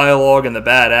script, the dialogue, and the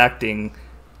bad acting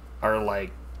are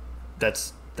like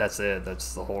that's it.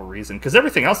 That's the whole reason. Because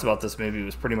everything else about this movie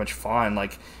was pretty much fine.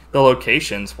 Like the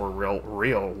locations were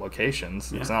real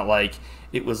locations. Yeah. It's not like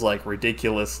it was like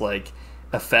ridiculous like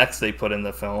effects they put in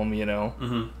the film, you know.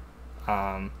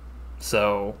 Mm-hmm.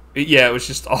 So it was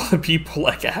just all the people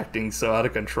like acting so out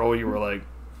of control. You were like,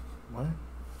 what?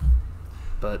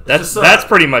 But that's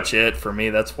pretty much it for me.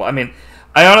 That's why. I mean,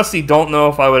 I honestly don't know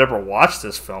if I would ever watch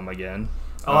this film again.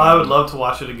 Oh, I would love to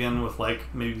watch it again with like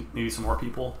maybe some more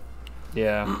people.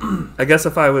 Yeah, I guess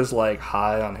if I was like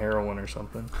high on heroin or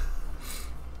something.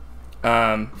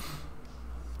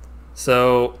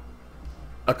 So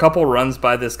a couple runs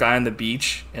by this guy on the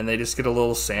beach, and they just get a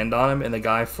little sand on him, and the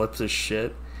guy flips his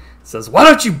shit, says, "Why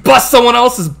don't you bust someone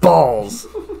else's balls?"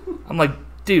 I'm like,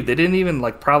 dude, they didn't even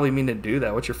like probably mean to do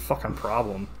that. What's your fucking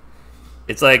problem?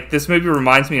 It's like this movie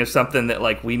reminds me of something that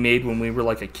like we made when we were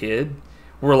like a kid.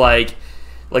 We're like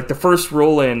the first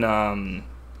rule in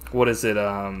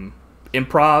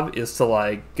improv is to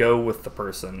like go with the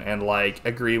person and like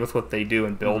agree with what they do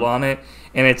and build on it.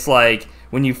 And it's like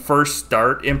when you first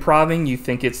start improving, you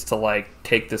think it's to like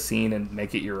take the scene and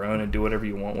make it your own and do whatever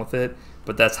you want with it,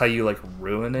 but that's how you like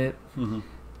ruin it.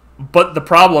 But the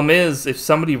problem is, if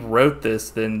somebody wrote this,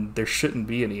 then there shouldn't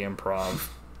be any improv,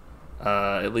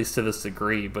 at least to this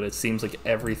degree. But it seems like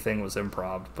everything was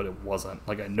improv, but it wasn't.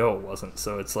 Like I know it wasn't.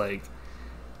 So it's like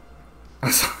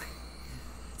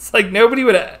it's like nobody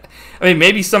would. I mean,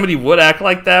 maybe somebody would act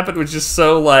like that, but it was just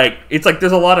so like it's like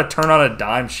there's a lot of turn on a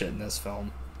dime shit in this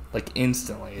film, like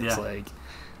instantly. It's like,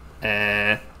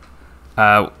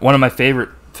 one of my favorite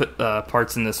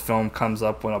parts in this film comes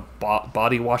up when a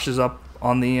body washes up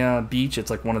on the beach. It's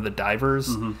like one of the divers,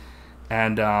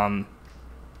 and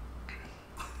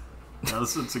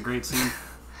it's a great scene.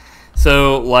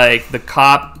 So like the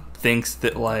cop thinks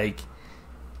that like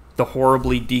the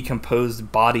horribly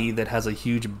decomposed body that has a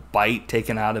huge bite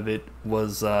taken out of it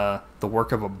was the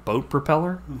work of a boat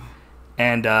propeller.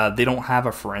 And they don't have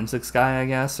a forensics guy, I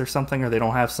guess, or something, or they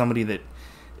don't have somebody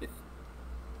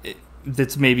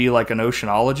that's maybe like an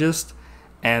oceanologist.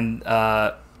 And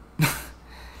I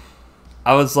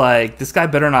was like, this guy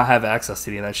better not have access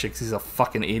to any of that shit because he's a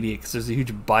fucking idiot because there's a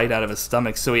huge bite out of his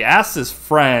stomach. So he asks his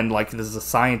friend, like, this is a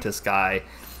scientist guy,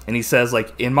 and he says,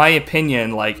 like, in my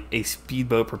opinion, like, a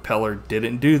speedboat propeller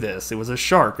didn't do this. It was a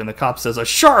shark. And the cop says, a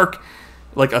shark?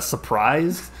 Like, a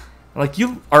surprise? Like,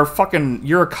 you're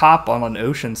a cop on an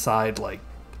oceanside, like,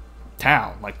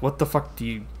 town. Like, what the fuck do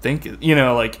you think? You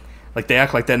know, like they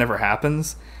act like that never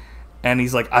happens. And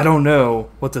he's like, I don't know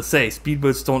what to say.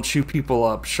 Speedboats don't shoot people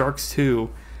up. Sharks,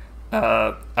 too.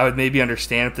 I would maybe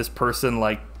understand if this person,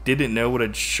 like, didn't know what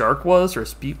a shark was or a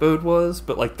speedboat was.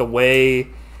 But, like, the way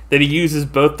that he uses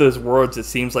both those words, it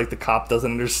seems like the cop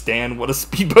doesn't understand what a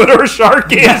speedboat or a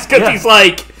shark is. Because he's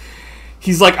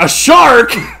like, a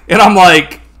shark? And I'm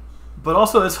like... But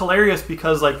also, it's hilarious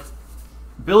because, like,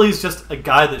 Billy's just a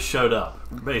guy that showed up,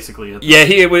 basically. Yeah,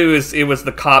 it was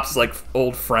the cop's, like,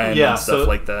 old friend and stuff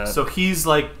like that. So he's,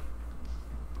 like,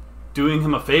 doing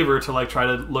him a favor to, like, try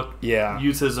to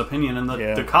use his opinion, and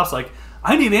the cop's like,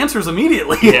 I need answers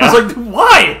immediately. Yeah. I was like,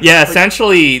 why? Yeah, like,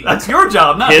 essentially... That's your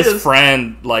job, not his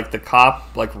friend, like, the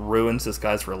cop, like, ruins this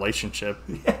guy's relationship.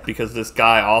 Yeah. Because this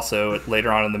guy also,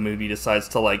 later on in the movie, decides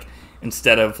to, like,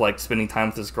 instead of, like, spending time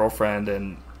with his girlfriend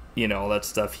and, you know, all that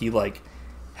stuff, he, like...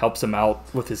 helps him out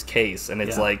with his case, and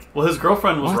it's like... Well, his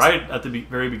girlfriend was right at the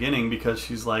very beginning because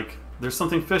she's like, there's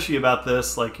something fishy about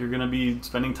this, like, you're going to be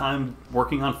spending time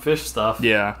working on fish stuff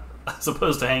as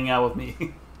opposed to hanging out with me.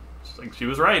 She's like, she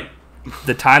was right.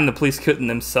 The time the police couldn't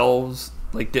themselves,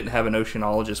 like, didn't have an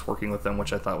oceanologist working with them,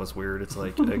 which I thought was weird. It's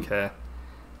like, okay.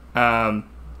 And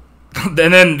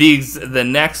then the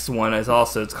next one is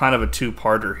also, it's kind of a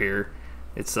two-parter here.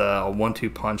 It's a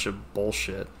 1-2 punch of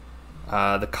bullshit.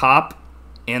 The cop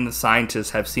and the scientists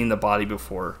have seen the body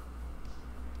before.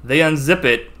 They unzip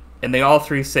it, and they all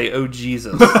three say, oh,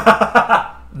 Jesus.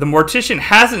 The mortician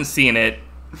hasn't seen it,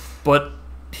 but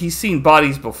he's seen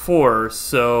bodies before,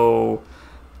 so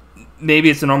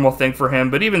maybe it's a normal thing for him,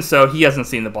 but even so, he hasn't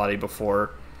seen the body before.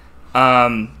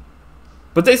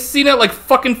 But they seen it like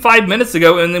fucking 5 minutes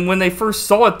ago, and then when they first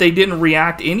saw it, they didn't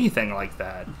react anything like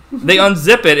that. They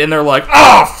unzip it, and they're like,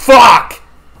 oh, fuck!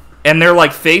 And their,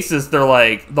 like, faces, they're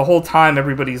like, the whole time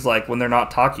everybody's like, when they're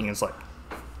not talking, it's like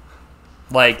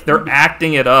they're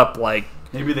acting it up, like...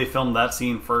 Maybe they filmed that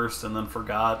scene first and then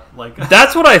forgot, like...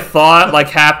 That's what I thought, like,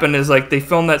 happened, is, like, they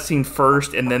filmed that scene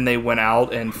first, and then they went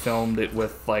out and filmed it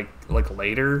with, like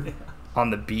later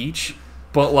on the beach.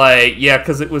 But, like, yeah,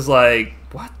 because it was like,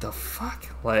 what the fuck?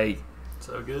 Like...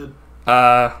 So good.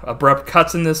 Abrupt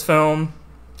cuts in this film.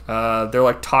 They're,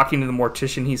 like, talking to the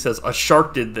mortician. He says, a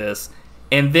shark did this.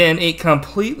 And then it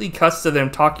completely cuts to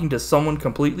them talking to someone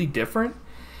completely different.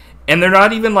 And they're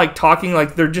not even, like, talking,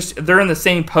 like, they're in the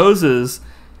same poses.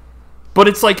 But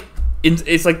it's like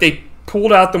they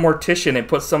pulled out the mortician and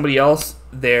put somebody else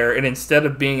there. And instead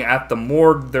of being at the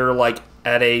morgue, they're, like,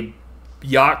 at a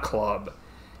yacht club.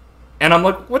 And I'm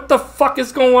like, what the fuck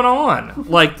is going on?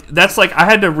 Like, that's, like, I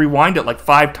had to rewind it, like,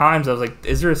 5 times. I was like,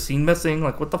 is there a scene missing?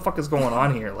 Like, what the fuck is going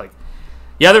on here? Like,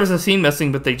 yeah, there was a scene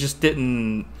missing, but they just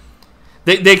didn't...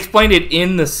 They explained it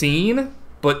in the scene,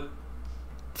 but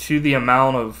to the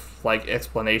amount of, like,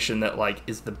 explanation that, like,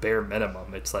 is the bare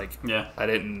minimum. It's like,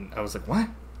 I was like, what?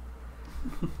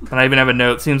 And I even have a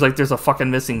note. Seems like there's a fucking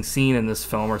missing scene in this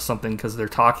film or something because they're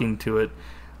talking to it.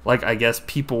 Like, I guess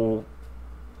people,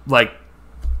 like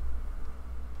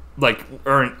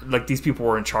these people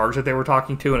were in charge that they were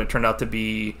talking to, and it turned out to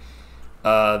be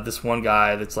this one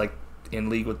guy that's, like, in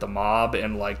league with the mob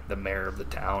and, like, the mayor of the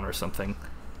town or something.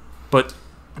 But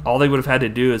all they would have had to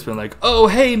do is been like, oh,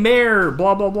 hey, mayor,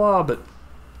 blah, blah, blah. But,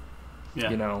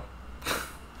 you know.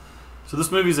 So this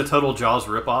movie's a total Jaws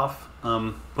ripoff.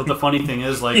 But the funny thing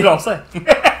is, like... You don't say.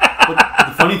 But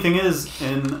the funny thing is,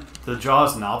 in the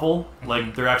Jaws novel,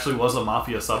 like, there actually was a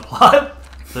mafia subplot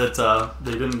that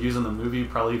they didn't use in the movie,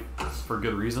 probably for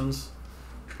good reasons.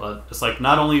 But it's like,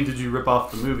 not only did you rip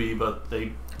off the movie, but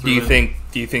they... Do you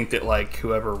think that, like,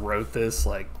 whoever wrote this,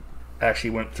 like,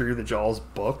 actually went through the Jaws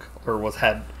book or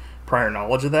had prior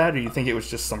knowledge of that, or do you think it was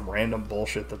just some random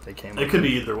bullshit that they came up with? It could be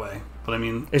either way, but I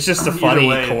mean, it's just a funny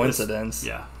coincidence.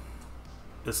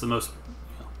 It's the most...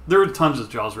 There are tons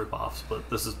of Jaws ripoffs, but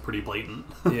this is pretty blatant.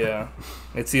 Yeah.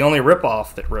 It's the only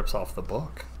ripoff that rips off the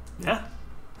book. Yeah.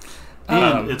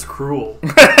 And it's cruel.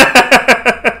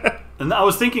 And I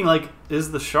was thinking, like,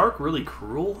 is the shark really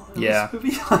cruel in this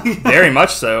movie? Very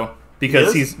much so.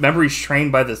 Because He is? he's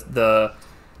trained by the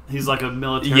He's like a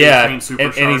military trained super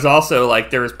shark. And he's also,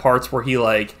 like, there's parts where he,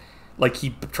 like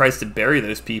he tries to bury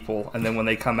those people, and then when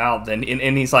they come out, then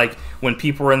and he's like, when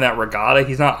people are in that regatta,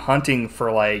 he's not hunting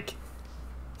for, like,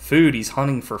 food, he's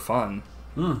hunting for fun.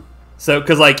 So,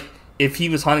 because, like, if he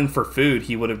was hunting for food,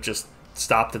 he would have just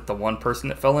stopped at the one person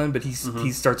that fell in, but he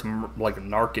starts, like,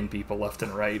 narking people left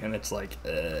and right, and it's like,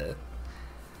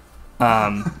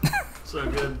 So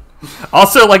good.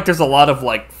 Also, like, there's a lot of,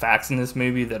 like, facts in this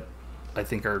movie that I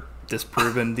think are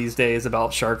disproven these days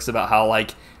about sharks, about how,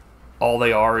 like, all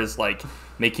they are is, like,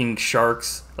 making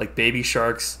sharks, like, baby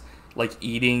sharks, like,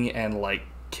 eating and, like,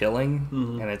 killing,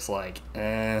 and it's like,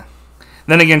 Then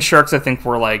again, sharks, I think,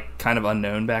 were, like, kind of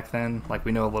unknown back then. Like,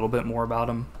 we know a little bit more about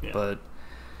them, but...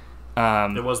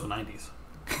 it was the 90s.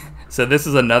 So this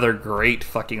is another great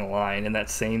fucking line in that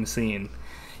same scene.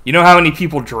 You know how many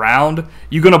people drowned?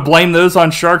 You gonna blame those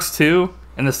on sharks too?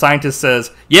 And the scientist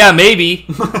says, yeah, maybe.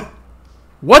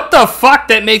 What the fuck?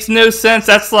 That makes no sense.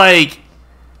 That's like...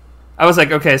 I was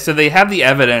like, okay, so they have the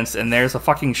evidence, and there's a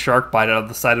fucking shark bite out of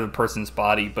the side of a person's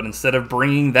body, but instead of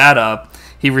bringing that up,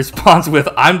 he responds with,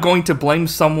 I'm going to blame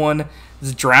someone's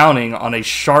drowning on a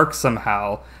shark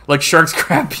somehow. Like, sharks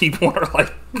grab people and are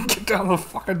like, get down the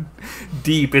fucking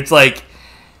deep. It's like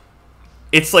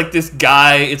this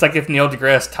guy, it's like if Neil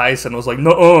deGrasse Tyson was like,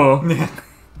 no.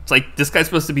 It's like, this guy's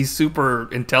supposed to be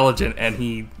super intelligent, and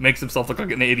he makes himself look like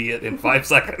an idiot in 5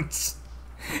 seconds.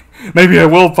 Maybe I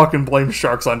will fucking blame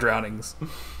sharks on drownings.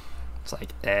 It's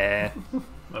like,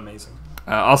 Amazing.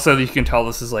 Also, you can tell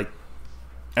this is like,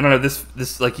 I don't know,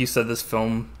 this like you said, this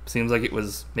film seems like it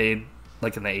was made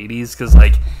like in the 80s, because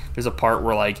like there's a part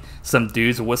where like some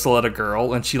dudes whistle at a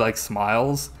girl and she like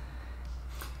smiles,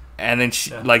 and then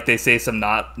she like they say some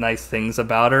not nice things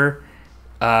about her,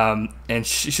 and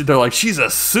they're like, she's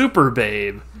a super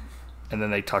babe, and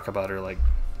then they talk about her like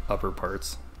upper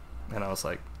parts, and I was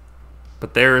like,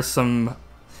 but there is some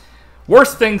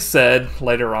worse things said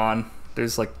later on.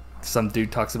 There's like some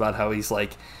dude talks about how he's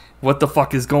like, what the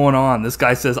fuck is going on? This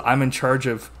guy says, I'm in charge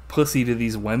of pussy to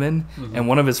these women, and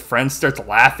one of his friends starts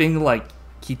laughing like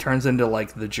he turns into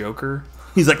like the Joker.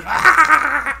 He's like,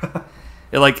 ah!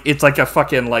 It's like a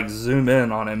fucking like zoom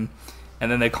in on him,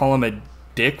 and then they call him a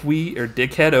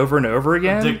dickhead over and over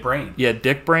again. Dick brain. Yeah,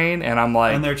 dick brain, and I'm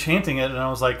like, and they're chanting it, and I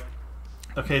was like,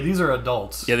 okay, these are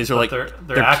adults. Yeah, these are like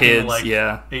they're acting kids, like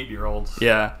 8-year-olds.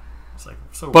 Yeah, it's like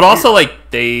so. But weird. also like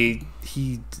he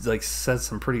like said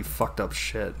some pretty fucked up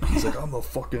shit. He's like, I'm a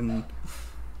fucking,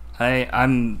 I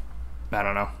don't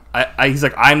know. He's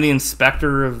like, I'm the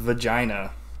inspector of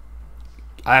vagina.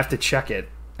 I have to check it,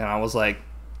 and I was like,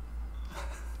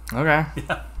 okay.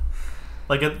 Yeah.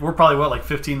 Like we're probably like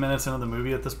 15 minutes into the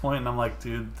movie at this point, and I'm like,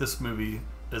 dude, this movie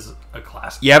is a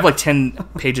classic. Yeah, I have like 10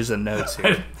 pages of notes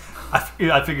here. I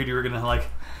figured you were gonna like.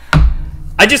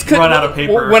 I just couldn't run out of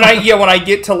paper. When I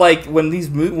get to like when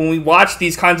we watch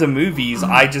these kinds of movies,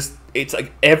 it's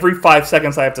like every 5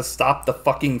 seconds I have to stop the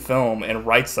fucking film and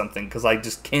write something, because I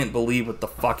just can't believe what the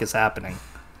fuck is happening.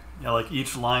 Yeah, like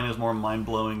each line is more mind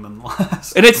blowing than the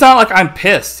last. And it's not like I'm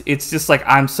pissed. It's just like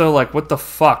I'm so like, what the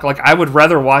fuck? Like I would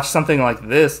rather watch something like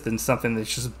this than something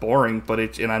that's just boring.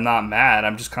 And I'm not mad.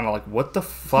 I'm just kind of like, what the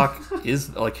fuck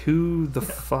is like? Who the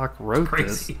fuck wrote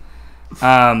this?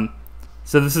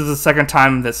 So this is the second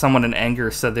time that someone in anger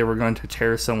said they were going to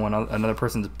tear another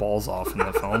person's balls off in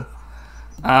the film.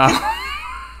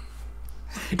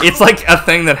 It's like a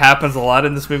thing that happens a lot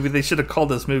in this movie. They should have called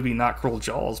this movie not Cruel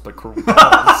Jaws, but Cruel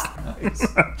Balls.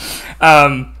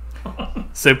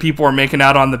 So people are making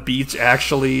out on the beach.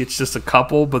 Actually, it's just a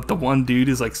couple, but the one dude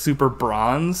is like super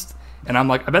bronzed. And I'm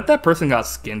like, I bet that person got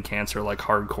skin cancer, like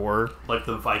hardcore. Like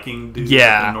the Viking dude,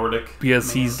 yeah, the Nordic.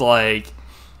 Because man. He's like,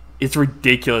 it's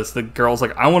ridiculous. The girl's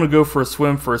like, I want to go for a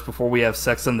swim first before we have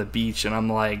sex on the beach. And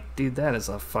I'm like, dude, that is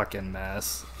a fucking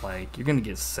mess. Like, you're going to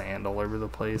get sand all over the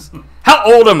place. How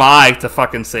old am I to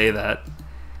fucking say that?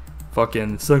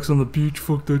 Fucking sex on the beach,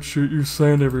 fuck that shit, you're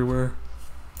sand everywhere.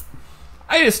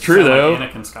 It's true, though.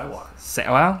 Like Anakin Skywalker.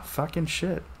 Well, fucking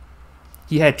shit.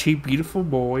 He had 2 beautiful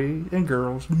boys and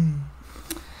girls.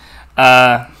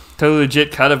 Totally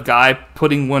legit cut of guy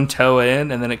putting one toe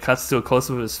in, and then it cuts to a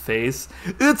close-up of his face.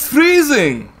 It's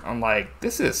freezing! I'm like,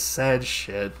 this is sad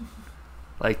shit.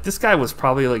 Like, this guy was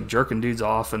probably, like, jerking dudes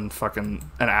off in fucking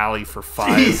an alley for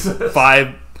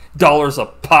 $5 a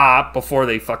pop before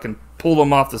they fucking pulled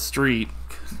him off the street.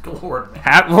 Lord,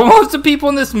 man. Most of the people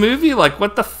in this movie, like,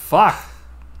 what the fuck?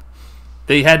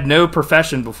 They had no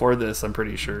profession before this, I'm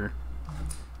pretty sure.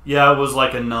 Yeah, it was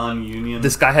like a non-union.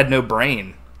 This guy had no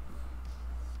brain.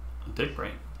 Dick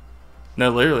brain. No,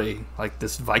 literally, like,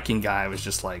 this Viking guy was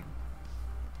just, like,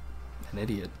 an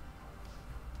idiot.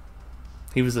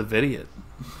 He was a idiot.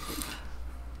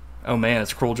 Oh, man,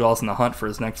 it's Cruel Jaws in the hunt for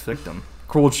his next victim.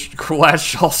 Cruel Ass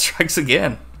Jaws strikes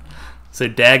again. So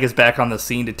Dag is back on the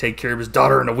scene to take care of his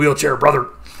daughter in a wheelchair, brother.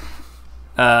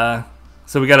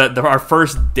 So we got our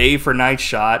first day for night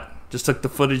shot. Just took the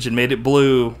footage and made it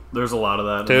blue. There's a lot of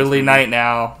that. Totally night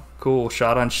now. Cool.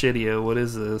 Shot on Shidio. What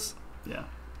is this? Yeah.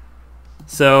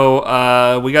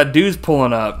 So we got dudes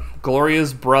pulling up.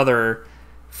 Gloria's brother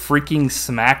freaking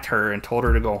smacked her and told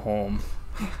her to go home.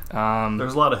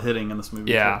 There's a lot of hitting in this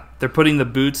movie. Yeah. Too. They're putting the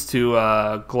boots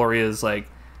to Gloria's, like,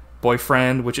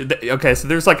 boyfriend, which... Okay, so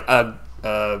there's, like,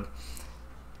 a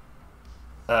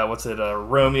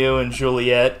Romeo and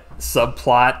Juliet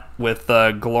subplot with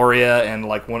Gloria and,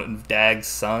 like, one of Dag's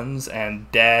sons,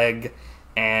 and Dag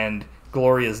and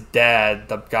Gloria's dad,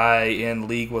 the guy in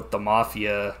league with the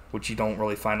mafia, which you don't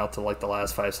really find out till, like, the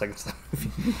last 5 seconds of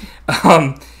the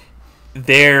movie.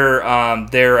 They're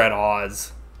at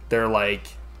odds. They're, like,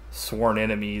 sworn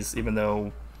enemies, even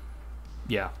though...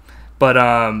 Yeah. But,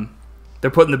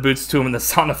 they're putting the boots to him, and the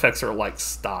sound effects are, like,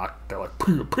 stock. They're like,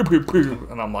 poo, poo, poo, poo.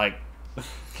 And I'm like...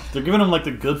 They're giving him, like,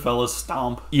 the Goodfellas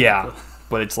stomp. Yeah,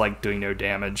 but it's, like, doing no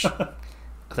damage.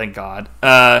 Thank God.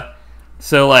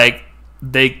 So, like,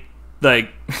 they, like...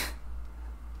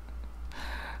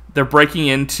 they're breaking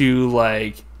into,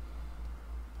 like,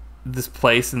 this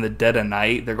place in the dead of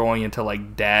night. They're going into,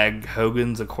 like, Dag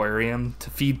Hogan's aquarium to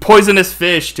feed poisonous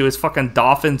fish to his fucking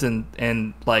dolphins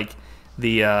and like,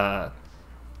 the,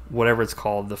 whatever it's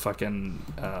called, the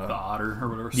fucking... the otter or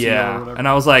whatever. Yeah, or whatever. And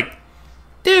I was like,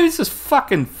 dude, this is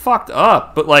fucking fucked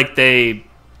up. But, like, they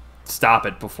stop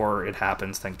it before it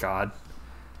happens, thank God.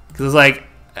 Because it's like,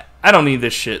 I don't need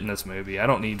this shit in this movie. I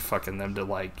don't need fucking them to,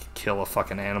 like, kill a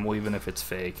fucking animal, even if it's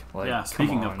fake. Like, yeah,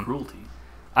 speaking of cruelty.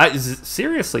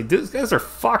 Seriously, these guys are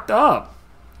fucked up.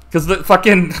 Because the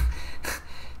fucking...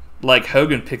 like,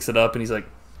 Hogan picks it up and he's like,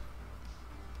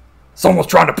 someone's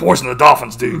trying to poison the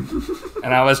dolphins, dude.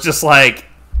 And I was just like,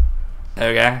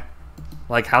 okay.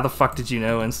 Like, how the fuck did you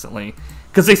know instantly?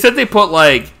 Because they said they put,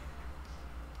 like...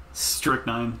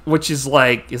 Strychnine. Which is,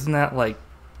 like... Isn't that, like...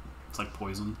 It's like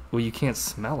poison. Well, you can't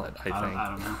smell it, I think. I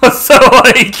don't know. So,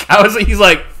 like, he's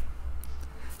like...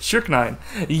 Strychnine.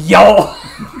 Yo!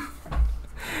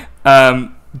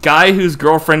 Guy whose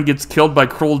girlfriend gets killed by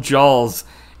Cruel Jaws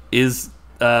is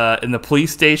in the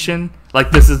police station.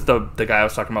 Like, this is the guy I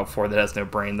was talking about before that has no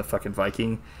brain, the fucking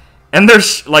Viking. And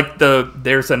there's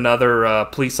another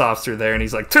police officer there, and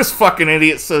he's like, this fucking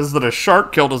idiot says that a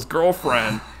shark killed his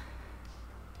girlfriend.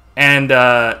 And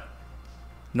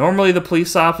normally the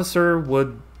police officer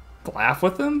would laugh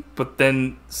with him, but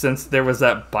then since there was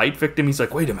that bite victim, he's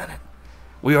like, wait a minute.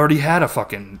 We already had a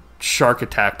fucking shark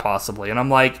attack, possibly. And I'm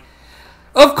like,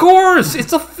 of course!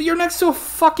 You're next to a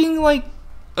fucking, like,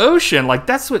 ocean. Like,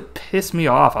 that's what pissed me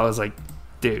off. I was like,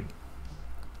 dude,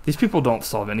 these people don't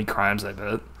solve any crimes, I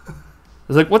bet.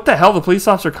 It's like, what the hell? The police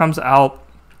officer comes out.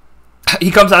 He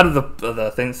comes out of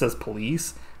the thing that says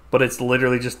police, but it's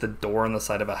literally just the door on the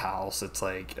side of a house. It's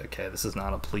like, okay, this is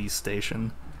not a police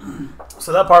station.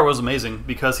 So that part was amazing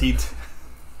because he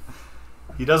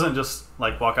doesn't just,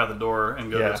 like, walk out the door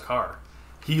and go to his car.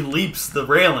 He leaps the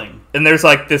railing. And there's,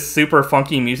 like, this super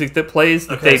funky music that plays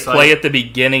that they play at the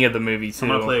beginning of the movie, too. I'm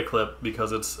going to play a clip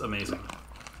because it's amazing.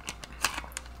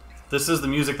 This is the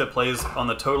music that plays on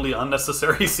the totally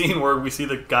unnecessary scene where we see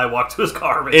the guy walk to his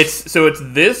car. It's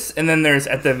this, and then there's,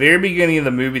 at the very beginning of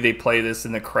the movie, they play this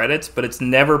in the credits, but it's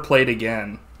never played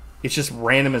again. It's just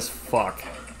random as fuck.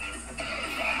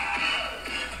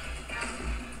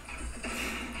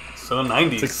 So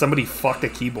 90s. It's like somebody fucked a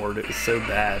keyboard. It was so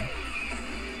bad.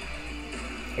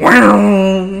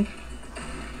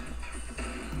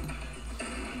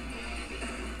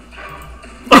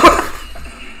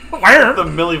 The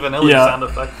Milli Vanilli sound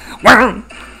effect.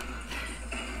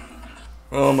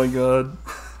 Oh my god.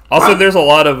 Also, there's a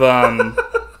lot of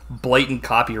blatant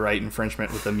copyright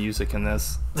infringement with the music in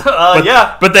this.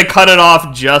 But they cut it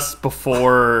off just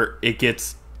before it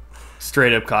gets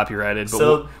straight up copyrighted. But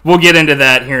so, we'll get into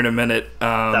that here in a minute.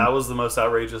 That was the most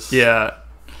outrageous. Yeah.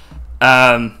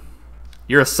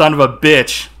 You're a son of a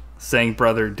bitch, sang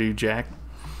Brother Dude Jack.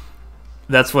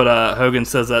 That's what Hogan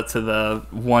says that to the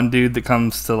one dude that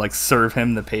comes to, like, serve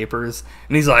him the papers.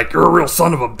 And he's like, you're a real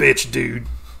son of a bitch, dude.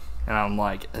 And I'm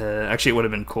like, actually, it would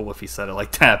have been cool if he said it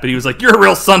like that. But he was like, you're a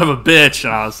real son of a bitch.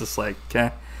 And I was just like,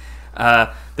 okay.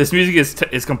 This music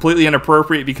is completely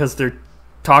inappropriate because they're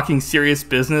talking serious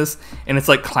business. And it's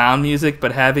like clown music.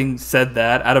 But having said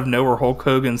that, out of nowhere, Hulk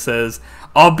Hogan says,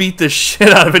 I'll beat the shit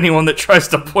out of anyone that tries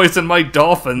to poison my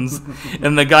dolphins.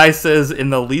 And the guy says in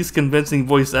the least convincing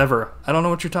voice ever, I don't know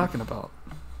what you're talking about.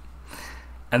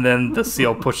 And then the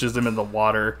seal pushes him in the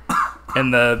water.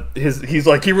 And he's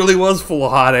like, he really was full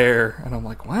of hot air. And I'm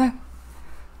like, what?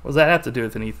 What does that have to do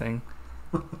with anything?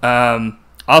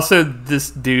 Also,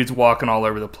 this dude's walking all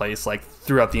over the place, like,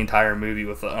 throughout the entire movie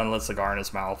with an unlit cigar in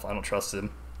his mouth. I don't trust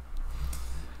him.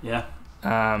 Yeah.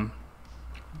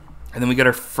 And then we get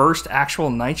our first actual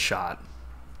night shot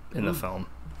in the film.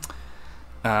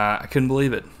 I couldn't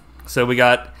believe it. So we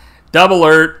got double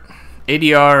alert,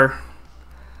 ADR.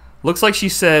 Looks like she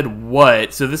said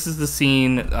what? So this is the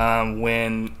scene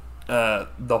when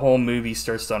the whole movie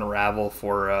starts to unravel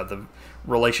for the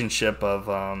relationship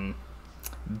of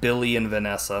Billy and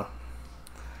Vanessa.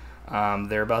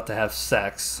 They're about to have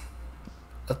sex,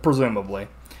 presumably.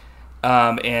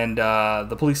 And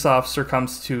the police officer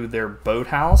comes to their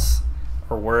boathouse,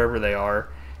 or wherever they are,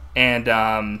 and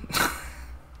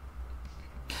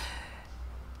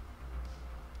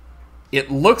it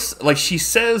looks like she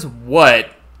says what,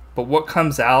 but what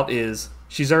comes out is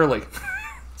she's early.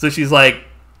 So she's like,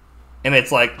 and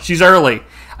it's like, she's early.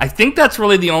 I think that's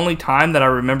really the only time that I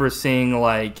remember seeing,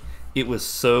 like, it was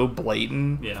so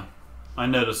blatant. Yeah. I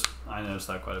noticed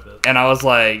that quite a bit. And I was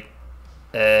like,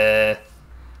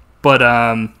 But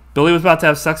Billy was about to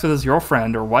have sex with his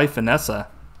girlfriend or wife, Vanessa,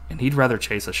 and he'd rather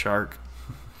chase a shark.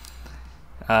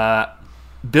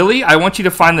 Billy, I want you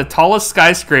to find the tallest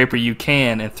skyscraper you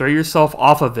can and throw yourself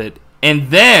off of it, and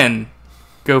then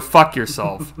go fuck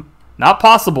yourself. Not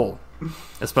possible,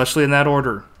 especially in that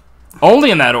order.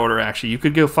 Only in that order, actually. You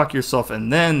could go fuck yourself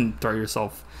and then throw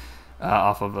yourself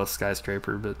off of a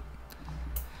skyscraper, but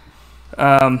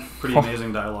pretty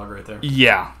amazing dialogue right there.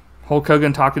 Yeah. Hulk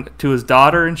Hogan talking to his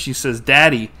daughter, and she says,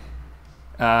 Daddy,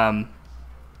 if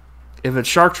a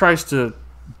shark tries to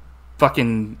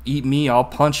fucking eat me, I'll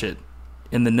punch it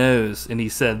in the nose. And he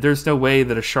said, there's no way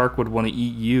that a shark would want to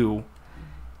eat you.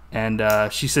 And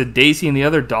she said, Daisy and the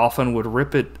other dolphin would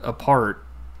rip it apart,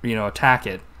 attack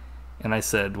it. And I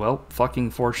said, well,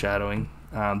 fucking foreshadowing.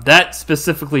 That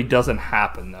specifically doesn't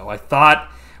happen, though. I thought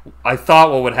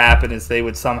what would happen is they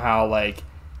would somehow, like,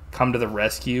 come to the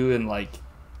rescue and, like,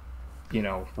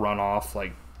 run off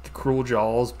like the cruel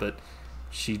jaws, but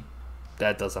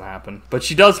that doesn't happen. But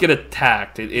she does get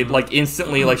attacked. It like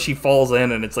instantly, like, she falls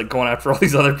in and it's like going after all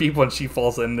these other people, and she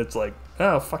falls in and it's like,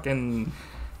 oh, fucking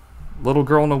little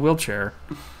girl in a wheelchair.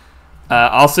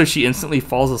 Also, she instantly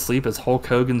falls asleep as Hulk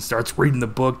Hogan starts reading the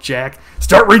book. Jack,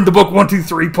 start reading the book 1, 2,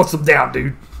 3, puts him down,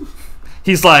 dude.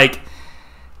 He's like,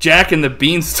 Jack and the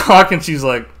Beanstalk, and she's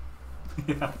like,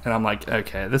 yeah. And I'm like,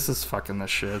 okay, this is fucking the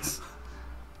shits.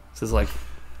 This is like,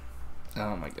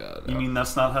 oh my god. You mean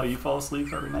that's not how you fall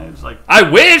asleep every night? It's like, I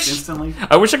wish! Instantly?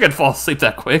 I wish I could fall asleep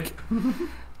that quick.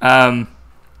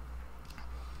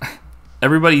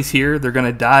 Everybody's here. They're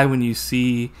gonna die when you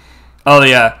see... Oh,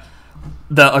 yeah.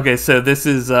 Okay, so this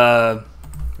is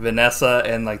Vanessa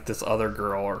and, like, this other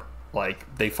girl. Or, like,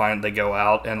 they go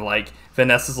out, and, like,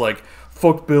 Vanessa's like,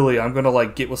 fuck Billy, I'm gonna,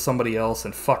 like, get with somebody else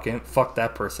and fuck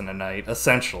that person tonight,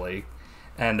 essentially.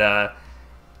 And,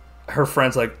 her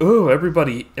friend's like, oh,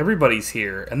 everybody's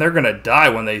here, and they're gonna die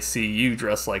when they see you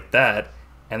dressed like that.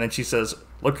 And then she says,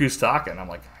 look who's talking. I'm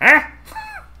like, huh?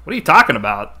 What are you talking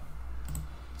about?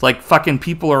 It's like fucking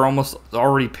people are almost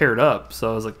already paired up.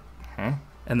 So I was like, huh?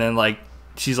 And then, like,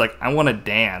 she's like, I want to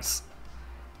dance.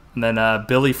 And then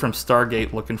Billy from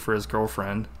Stargate looking for his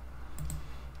girlfriend.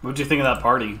 What'd you think of that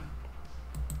party?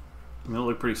 I mean, it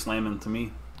looked pretty slamming to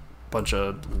me. Bunch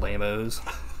of lamos.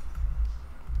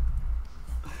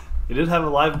 It did have a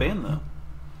live band, though.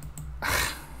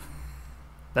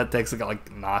 That text got,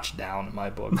 like, notched down in my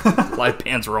book. Live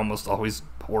bands are almost always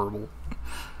horrible.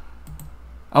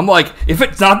 I'm like, if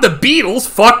it's not the Beatles,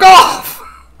 fuck off!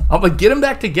 I'm like, get them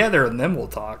back together and then we'll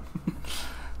talk.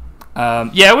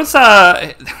 Yeah, it was,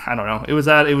 I don't know. It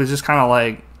was just kind of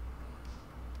like,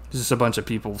 just a bunch of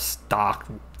people stock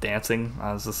dancing.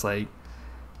 I was just like,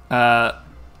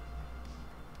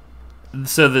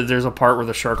 so there's a part where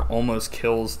the shark almost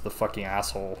kills the fucking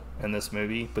asshole in this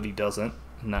movie, but he doesn't,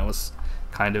 and that was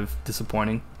kind of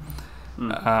disappointing.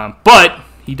 But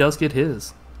he does get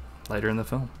his later in the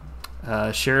film.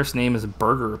 Sheriff's name is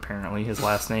Burger, apparently. His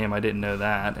last name, I didn't know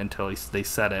that until they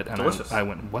said it, and Delicious. I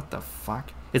went, what the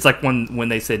fuck? It's like when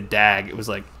they said Dag, it was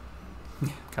like,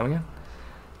 come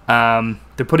again?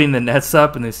 They're putting the nets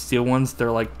up, and the steel ones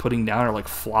they're like putting down are like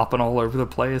flopping all over the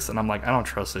place, and I'm like, I don't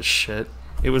trust this shit.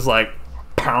 It was like,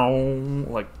 pow,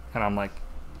 like, and I'm like,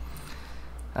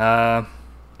 I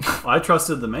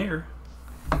trusted the mayor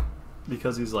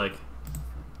because he's like,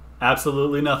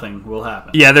 absolutely nothing will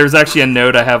happen. Yeah, there's actually a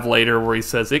note I have later where he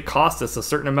says, it cost us a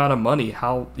certain amount of money.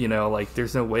 How, like,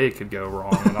 there's no way it could go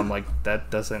wrong. And I'm like, that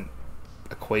doesn't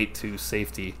equate to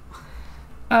safety.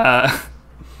 I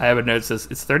have a note that says,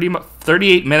 it's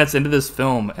 38 minutes into this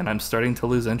film, and I'm starting to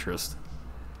lose interest.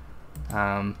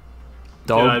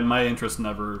 My interest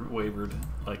never wavered.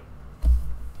 Like,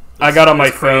 I got on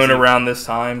my phone around this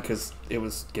time because it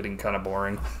was getting kind of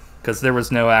boring. Because there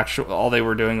was no actual... All they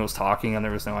were doing was talking, and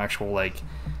there was no actual, like...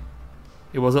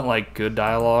 It wasn't, like, good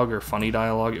dialogue or funny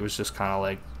dialogue. It was just kind of,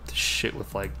 like, shit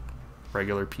with, like,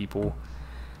 regular people.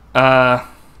 Dog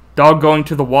going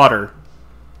to the water.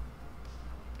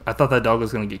 I thought that dog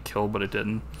was going to get killed, but it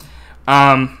didn't.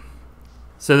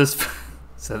 So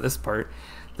this part...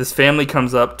 This family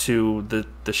comes up to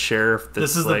the sheriff.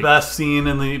 This is the best scene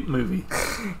in the movie.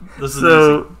 This is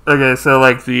so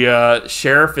like the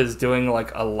sheriff is doing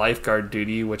like a lifeguard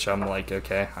duty, which I'm like,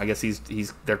 okay, I guess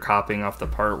they're copying off the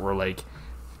part where like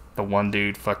the one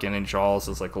dude fucking in Jaws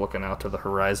is like looking out to the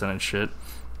horizon and shit.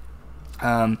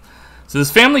 So this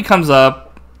family comes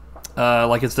up,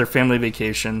 like it's their family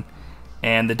vacation,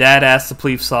 and the dad asks the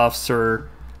police officer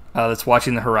that's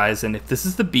watching the horizon if this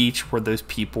is the beach where those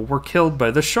people were killed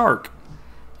by the shark.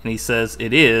 And he says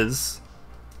it is,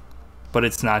 but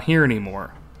it's not here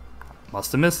anymore.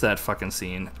 Must have missed that fucking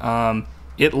scene.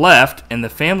 It left, and the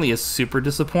family is super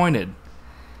disappointed.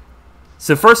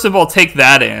 So first of all, take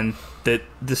that in, that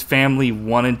this family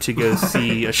wanted to go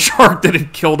see a shark that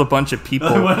had killed a bunch of people.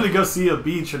 They wanted to go see a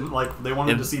beach, and like they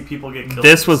wanted to see people get killed.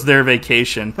 This was their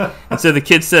vacation. And so the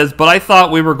kid says, but I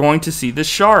thought we were going to see the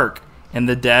shark. And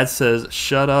the dad says,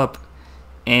 shut up.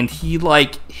 And he,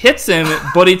 like, hits him,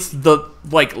 but it's the,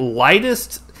 like,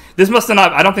 lightest... This must have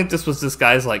not... I don't think this was this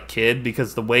guy's, like, kid,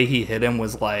 because the way he hit him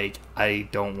was, like, I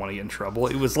don't want to get in trouble.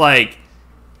 It was, like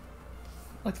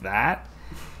that.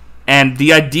 And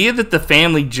the idea that the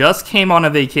family just came on a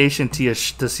vacation to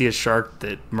see a shark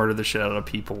that murdered the shit out of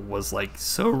people was, like,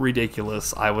 so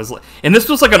ridiculous. I was, like... And this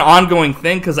was, like, an ongoing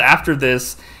thing, because after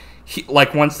this...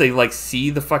 like once they like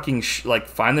see the fucking like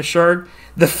find the shark,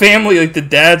 the family, like the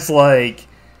dad's like,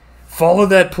 follow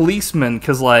that policeman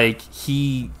because like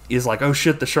he is like, oh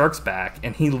shit, the shark's back,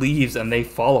 and he leaves and they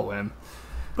follow him.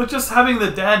 But just having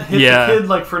the dad hit the kid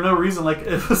like for no reason, like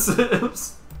it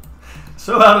was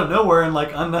so out of nowhere and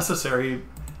like unnecessary,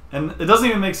 and it doesn't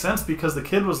even make sense because the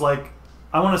kid was like,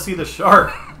 I want to see the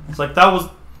shark. It's like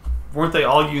weren't they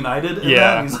all united in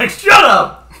that? And he's like, shut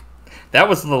up. That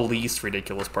was the least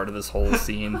ridiculous part of this whole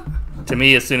scene. To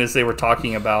me, as soon as they were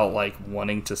talking about, like,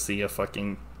 wanting to see a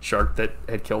fucking shark that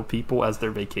had killed people as their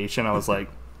vacation, I was like...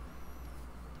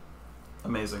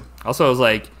 Amazing. Also, I was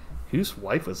like, whose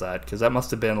wife was that? Because that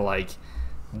must have been, like,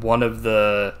 one of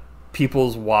the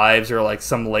people's wives or, like,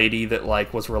 some lady that,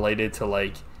 like, was related to,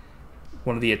 like,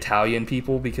 one of the Italian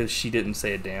people because she didn't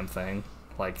say a damn thing.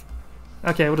 Like,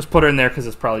 okay, we'll just put her in there because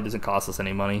this probably doesn't cost us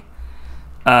any money.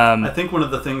 I think one of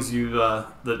the things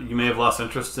that you may have lost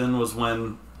interest in was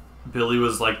when Billy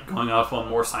was like going off on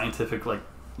more scientific like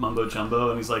mumbo jumbo,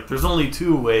 and he's like, "There's only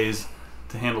 2 ways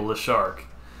to handle the shark: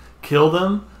 kill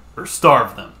them or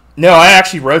starve them." No, I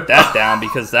actually wrote that down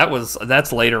because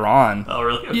that's later on. Oh,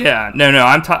 really? Okay. Yeah, no.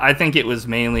 I think it was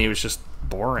just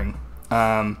boring.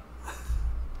 Because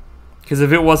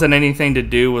if it wasn't anything to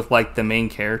do with like the main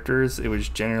characters, it was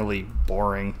generally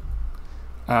boring.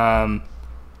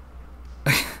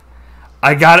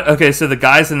 So the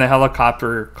guys in the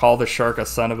helicopter call the shark a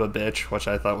son of a bitch, which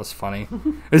I thought was funny.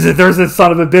 There's a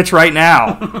son of a bitch right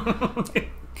now.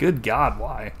 Good God,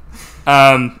 why?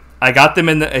 I got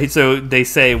them so they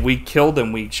say, we killed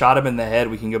him, we shot him in the head,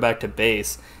 we can go back to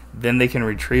base. Then they can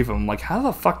retrieve him. Like, how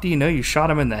the fuck do you know you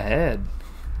shot him in the head?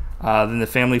 Then the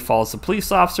family follows the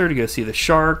police officer to go see the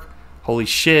shark. Holy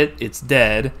shit, it's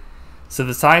dead. So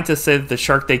the scientists say that the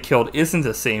shark they killed isn't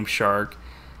the same shark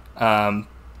that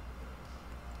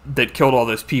killed all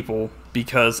those people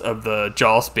because of the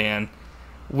jaw span,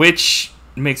 which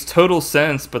makes total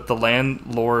sense. But the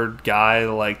landlord guy,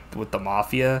 like with the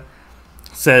mafia,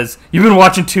 says, you've been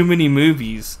watching too many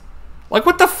movies. Like,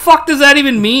 what the fuck does that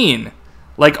even mean?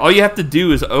 Like, all you have to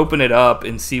do is open it up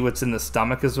and see what's in the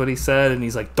stomach, is what he said. And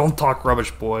he's like, don't talk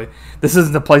rubbish, boy. This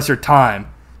isn't the place or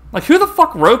time. Like, who the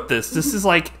fuck wrote this? This is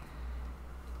like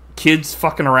kids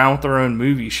fucking around with their own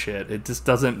movie shit. It just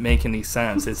doesn't make any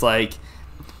sense. It's like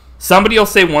somebody will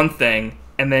say one thing,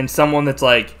 and then someone that's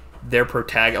like their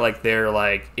protagonist, like their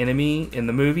like enemy in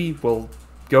the movie, will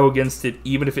go against it,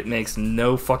 even if it makes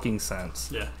no fucking sense.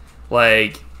 Yeah.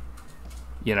 Like,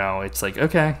 you know, it's like,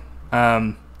 okay,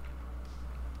 tell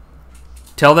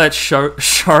that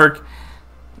shark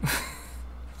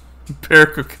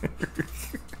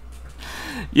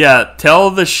Yeah,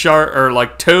 tell the shark, or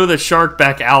like tow the shark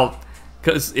back out,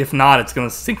 because if not, it's gonna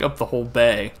sink up the whole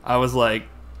bay. I was like,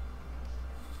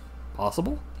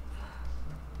 possible?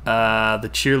 The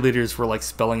cheerleaders were like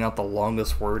spelling out the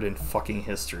longest word in fucking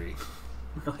history.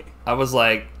 Really? I was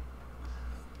like,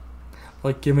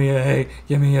 give me a A,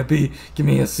 give me a B, give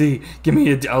me a C, give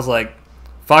me a D. I was like,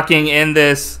 fucking end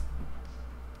this.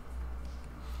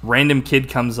 Random kid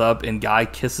comes up and guy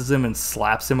kisses him and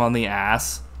slaps him on the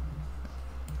ass.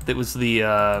 It was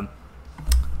the,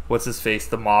 what's his face?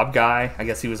 The mob guy. I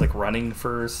guess he was like running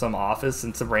for some office,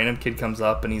 and some random kid comes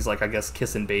up and he's like, I guess,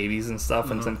 kissing babies and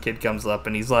stuff. And some kid comes up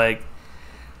and he's like,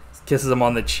 kisses him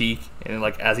on the cheek, and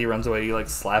like as he runs away, he like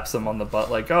slaps him on the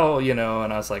butt, like, oh, you know.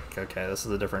 And I was like, okay, this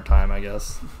is a different time, I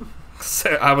guess.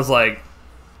 So I was like,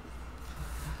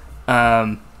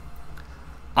 I'm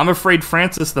afraid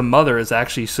Francis the mother is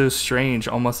actually so strange,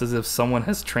 almost as if someone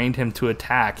has trained him to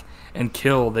attack and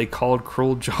kill. They called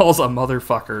Cruel Jaws a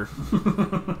motherfucker.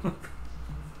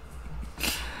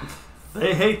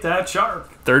 They hate that shark.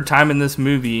 Third time in this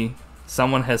movie,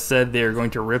 someone has said they are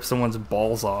going to rip someone's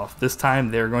balls off. This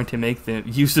time, they are going to make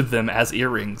use of them as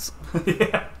earrings.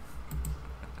 Yeah.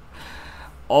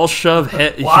 I'll shove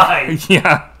head. Why?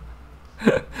 Yeah.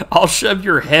 I'll shove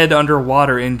your head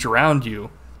underwater and drown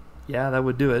you. Yeah, that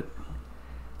would do it.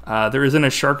 There isn't a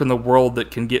shark in the world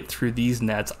that can get through these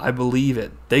nets. I believe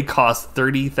it. They cost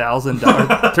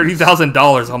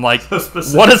 $30,000. I'm like,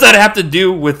 what does that have to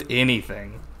do with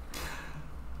anything?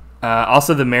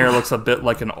 Also, the mayor looks a bit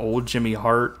like an old Jimmy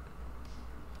Hart.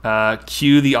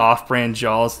 Cue the off-brand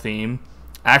Jaws theme.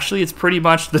 Actually, it's pretty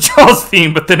much the Jaws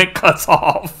theme, but then it cuts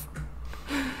off.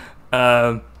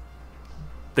 The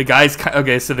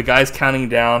guy's counting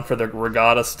down for the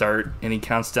regatta start, and he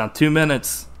counts down 2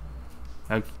 minutes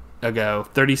ago,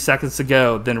 30 seconds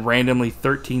ago, then randomly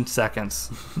 13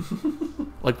 seconds.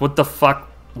 Like, what the fuck?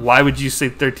 Why would you say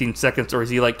 13 seconds? Or is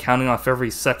he like counting off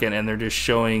every second and they're just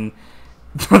showing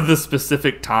the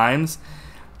specific times?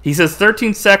 He says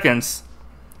 13 seconds.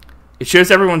 It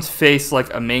shows everyone's face,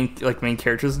 like main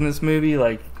characters in this movie,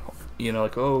 like, you know,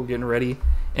 like, oh, getting ready,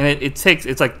 and it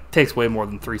takes way more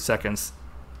than 3 seconds,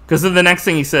 because then the next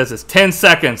thing he says is 10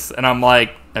 seconds, and I'm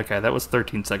like, okay, that was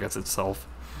 13 seconds itself.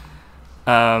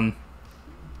 I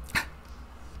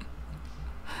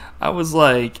was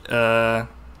like, let's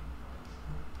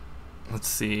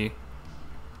see.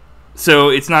 So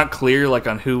it's not clear like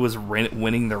on who was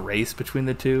winning the race between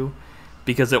the two,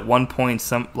 because at one point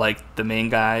some like the main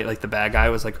guy, like the bad guy,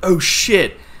 was like, oh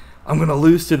shit, I'm gonna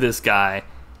lose to this guy,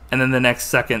 and then the next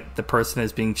second the person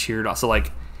is being cheered on. So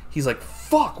like he's like,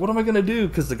 fuck, what am I gonna do?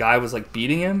 Because the guy was like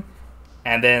beating him,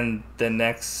 and then the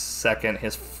next second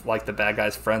his like the bad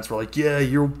guy's friends were like, yeah,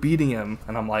 you're beating him,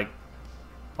 and I'm like,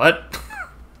 what?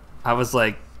 I was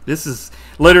like, this is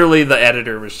literally, the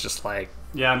editor was just like,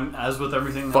 yeah, as with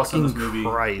everything else in this movie,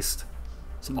 Christ,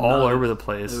 it's all over the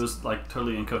place. It was like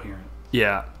totally incoherent.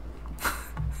 Yeah.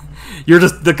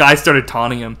 The guy started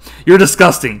taunting him. You're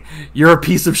disgusting. You're a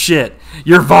piece of shit.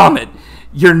 You're vomit.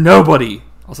 You're nobody.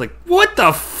 I was like, what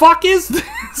the fuck is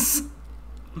this?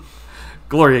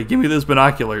 Gloria, give me those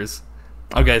binoculars.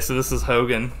 Okay, so this is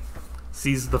Hogan.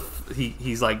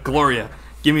 He's like, Gloria,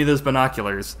 give me those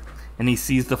binoculars. And he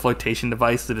sees the flotation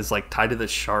device that is like tied to the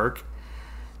shark.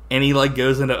 And he like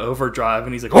goes into overdrive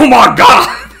and he's like, oh my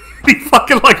god! He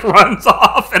fucking like runs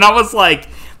off. And I was like,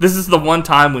 this is the one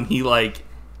time when he like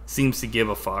seems to give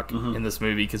a fuck in this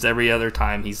movie, because every other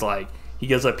time he's like, he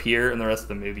goes up here and the rest of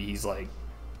the movie he's like,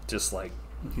 just like,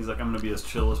 he's like, I'm gonna be as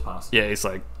chill as possible. Yeah, he's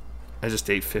like, I just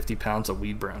ate 50 pounds of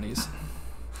weed brownies.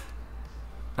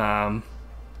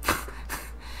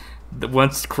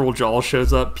 Once Cruel Jaws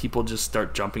shows up, people just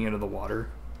start jumping into the water.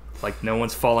 Like, no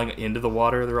one's falling into the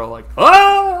water. They're all like,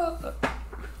 ah!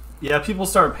 Yeah, people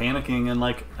start panicking, and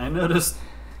like, I noticed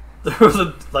there's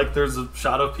a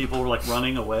shot of people were like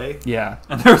running away. Yeah.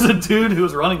 And there was a dude who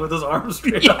was running with his arms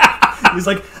straight up. He's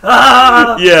like,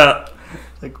 ah! Yeah.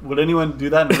 Like, would anyone do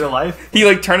that in real life? He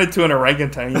like turned into an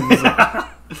orangutan. He was like,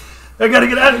 I gotta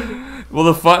get out of here. Well,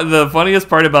 the funniest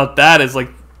part about that is like,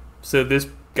 so this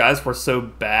guys were so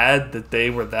bad that they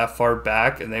were that far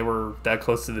back and they were that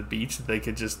close to the beach that they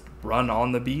could just run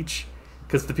on the beach,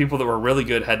 because the people that were really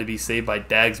good had to be saved by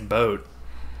Dag's boat.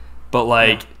 But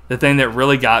like, the thing that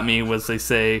really got me was they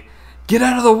say, get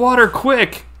out of the water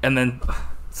quick, and then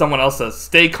someone else says,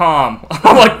 stay calm.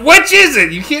 I'm like, which is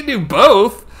it? You can't do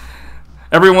both.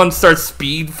 Everyone starts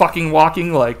speed fucking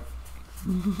walking, like,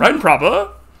 run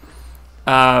proper.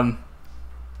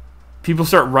 People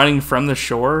start running from the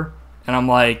shore, and I'm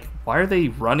like, why are they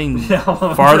running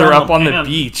farther up on the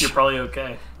beach? You're probably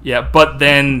okay. Yeah, but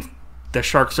then the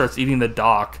shark starts eating the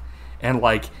dock, and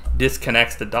like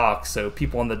disconnects the dock, so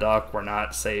people on the dock were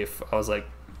not safe. I was like,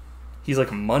 he's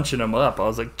like munching them up. I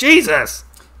was like, Jesus.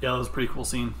 Yeah, that was a pretty cool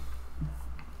scene.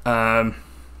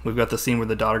 We've got the scene where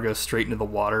the daughter goes straight into the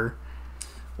water.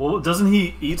 Well, doesn't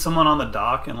he eat someone on the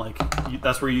dock, and like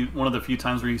that's where one of the few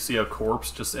times where you see a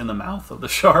corpse just in the mouth of the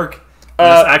shark?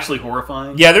 It's actually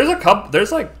horrifying. Yeah, there's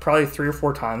like probably 3 or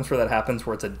 4 times where that happens,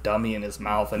 where it's a dummy in his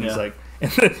mouth, and he's like,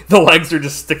 and the legs are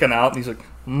just sticking out, and he's like,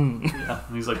 Yeah,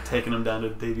 and he's like taking him down to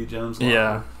Davy Jones' level.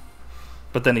 Yeah,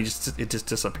 but then it just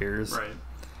disappears.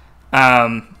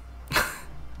 Right.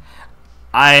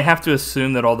 I have to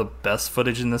assume that all the best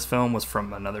footage in this film was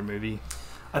from another movie.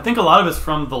 I think a lot of it's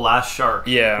from The Last Shark.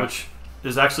 Yeah, which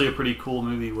is actually a pretty cool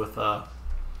movie with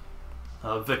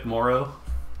Vic Morrow.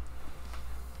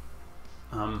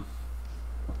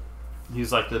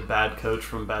 He's like the bad coach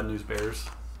from Bad News Bears.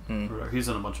 He's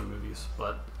in a bunch of movies,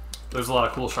 but there's a lot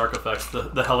of cool shark effects.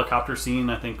 The helicopter scene,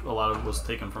 I think a lot of it was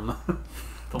taken from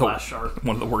the Last Shark.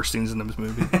 One of the worst scenes in this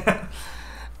movie.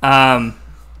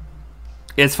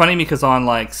 It's funny because on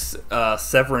like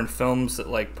Severin Films that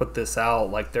like put this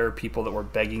out, like there are people that were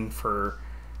begging for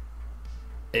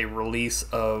a release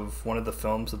of one of the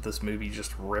films that this movie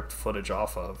just ripped footage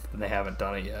off of, and they haven't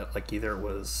done it yet. Like either it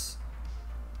was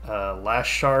Last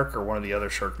Shark or one of the other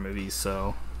shark movies.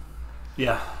 So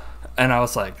yeah, and I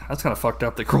was like, that's kind of fucked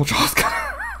up that Cruel Jaws got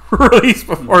released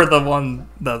before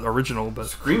the original. But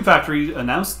Scream Factory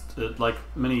announced it like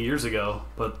many years ago,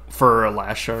 but for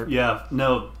Last Shark, yeah,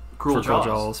 no. Cruel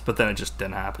Jaws. But then it just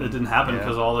didn't happen. It didn't happen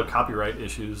because of all the copyright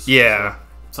issues. Yeah. So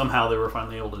somehow they were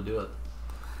finally able to do it.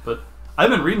 But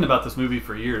I've been reading about this movie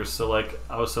for years, so like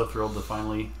I was so thrilled to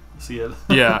finally see it.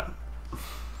 Yeah.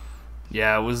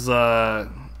 Yeah, it was yeah,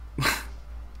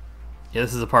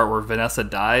 this is the part where Vanessa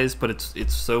dies, but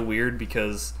it's so weird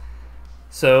because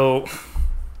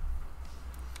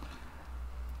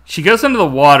she goes into the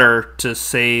water to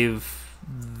save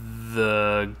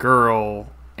the girl,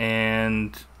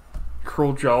 and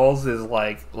Cruel Jaws is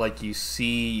like you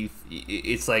see,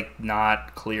 it's like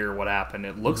not clear what happened.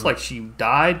 It looks like she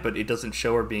died, but it doesn't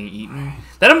show her being eaten.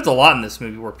 That happens a lot in this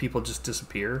movie where people just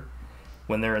disappear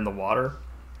when they're in the water.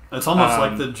 It's almost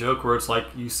like the joke where it's like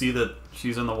you see that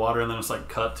she's in the water and then it's like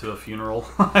cut to a funeral.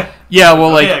 Yeah,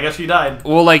 well, like, I guess she died.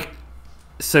 Well, like,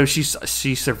 so she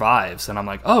survives, and I'm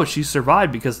like, oh, she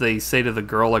survived because they say to the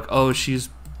girl like, oh, she's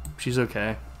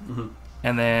okay,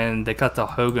 and then they cut to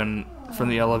Hogan from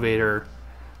the elevator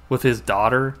with his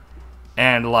daughter,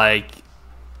 and like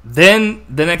then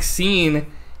the next scene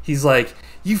he's like,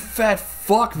 you fat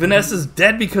fuck, Vanessa's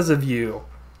dead because of you.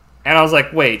 And I was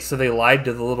like, wait, so they lied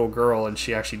to the little girl and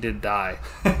she actually did die.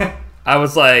 I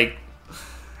was like,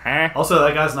 huh? Also,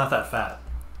 that guy's not that fat.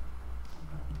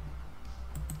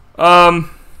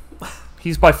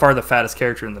 He's by far the fattest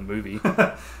character in the movie.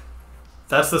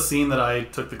 That's the scene that I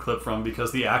took the clip from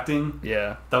because the acting,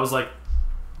 yeah, that was like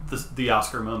the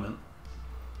Oscar moment.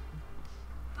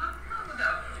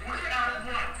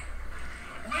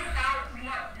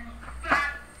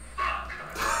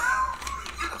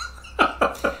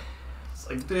 It's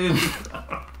like, dude.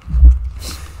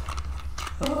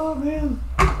 Oh man,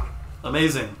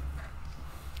 amazing.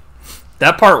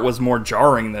 That part was more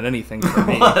jarring than anything for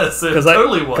me. It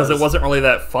totally was. Because it wasn't really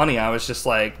that funny. I was just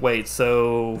like, wait,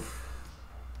 so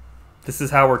this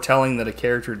is how we're telling that a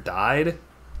character died?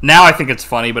 Now I think it's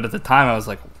funny, but at the time I was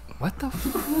like, what the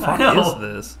fuck is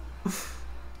this?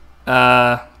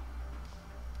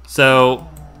 So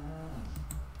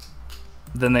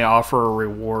then they offer a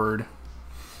reward.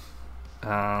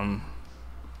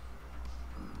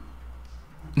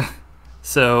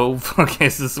 So, okay,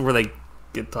 so this is where they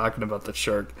get talking about the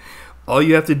shark. All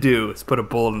you have to do is put a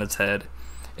bullet in its head,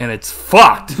 and it's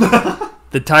fucked.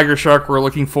 The tiger shark we're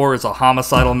looking for is a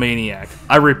homicidal maniac.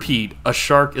 I repeat, a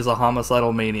shark is a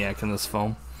homicidal maniac in this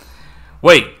film.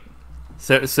 Wait,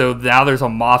 so now there's a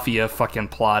mafia fucking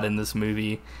plot in this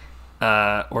movie,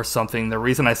 or something. The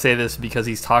reason I say this is because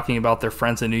he's talking about their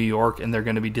friends in New York, and they're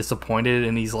going to be disappointed,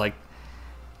 and he's like,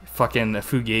 fucking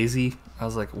fugazi. I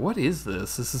was like, what is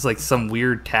this? This is like some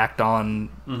weird tacked on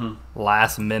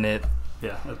last minute.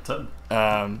 Yeah, it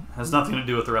has nothing to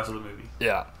do with the rest of the movie.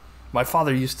 Yeah. My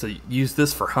father used to use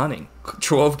this for hunting.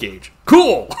 12 gauge.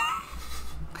 Cool!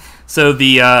 So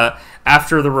the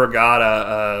after the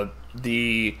regatta,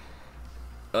 I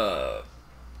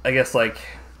guess like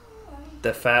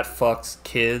the fat fuck's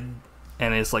kid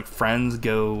and his like friends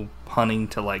go hunting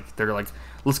to like, they're like,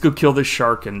 let's go kill this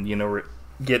shark and, you know,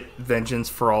 get vengeance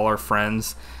for all our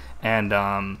friends. And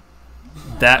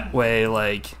that way,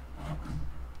 like,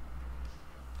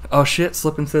 oh shit,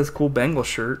 Slippin' says cool Bengal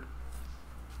shirt.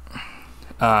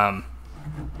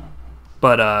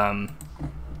 But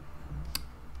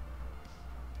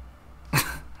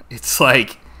it's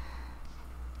like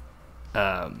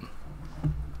they're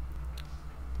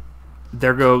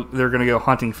gonna go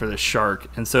hunting for the shark,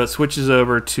 and so it switches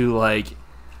over to like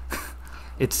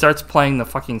it starts playing the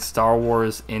fucking Star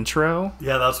Wars intro.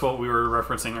 Yeah, that's what we were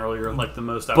referencing earlier, like the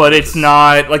most. But it's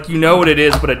not like, you know what it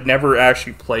is, but it never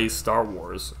actually plays Star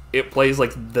Wars. It plays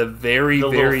like the very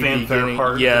beginning.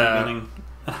 Part yeah. at the beginning.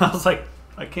 And I was like,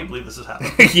 I can't believe this is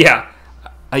happening. Yeah.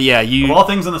 You. Of all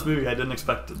things in this movie, I didn't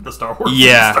expect the Star Wars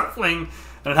Yeah. to start playing,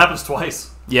 and it happens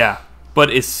twice. Yeah. But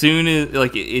as soon as,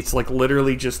 like, it's like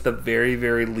literally just the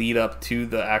very lead up to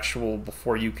the actual,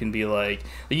 before you can be like,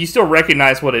 you still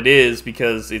recognize what it is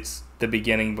because it's the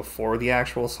beginning before the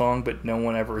actual song, but no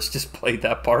one ever has just played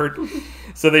that part.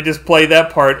 So they just play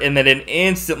that part, and then it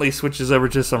instantly switches over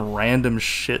to some random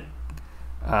shit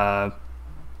for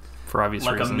obvious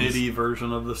like reasons. Like a MIDI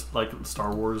version of this, like,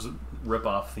 Star Wars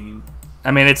rip-off theme.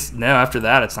 I mean, after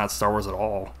that, it's not Star Wars at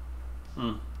all.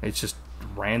 Mm. It's just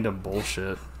random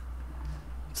bullshit.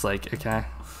 It's like, okay.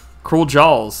 Cruel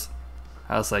Jaws.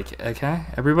 I was like, okay.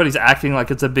 Everybody's acting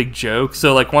like it's a big joke.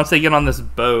 So, like, once they get on this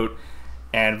boat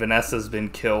and Vanessa's been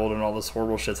killed and all this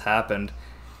horrible shit's happened,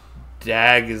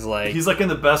 Dag is like... He's, like, in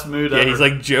the best mood ever. Yeah, he's,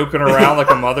 like, joking around like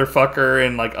a motherfucker,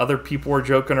 and, like, other people are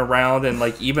joking around, and,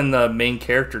 like, even the main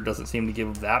character doesn't seem to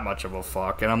give that much of a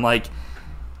fuck. And I'm like...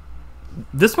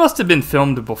 This must have been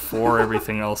filmed before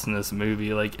everything else in this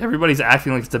movie. Like, everybody's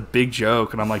acting like it's a big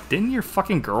joke, and I'm like, didn't your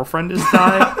fucking girlfriend just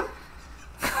die?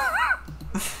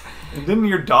 And didn't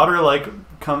your daughter, like,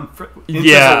 come inches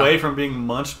away from being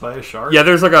munched by a shark? Yeah,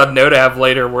 there's, like, a note I have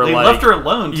later where, they like... left her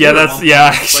alone, too.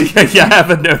 Yeah, actually, like, I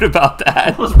have a note about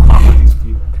that. What was wrong with these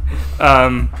people?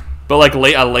 But, like,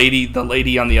 the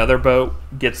lady on the other boat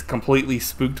gets completely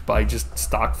spooked by just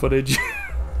stock footage.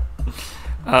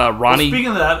 Ronnie. Well, speaking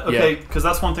of that, okay, because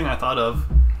that's one thing I thought of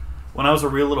when I was a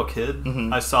real little kid.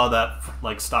 Mm-hmm. I saw that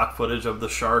like stock footage of the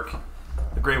shark,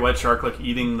 the great white shark, like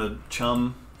eating the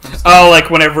chum. Oh, like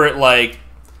whenever it like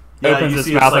opens its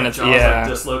mouth and it's jaws, like,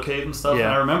 dislocate and stuff. Yeah.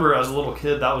 And I remember as a little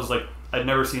kid, that was like I'd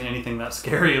never seen anything that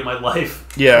scary in my life.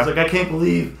 Yeah, I was like, I can't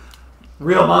believe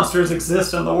real monsters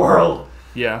exist in the world.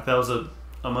 Yeah, that was a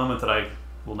moment that I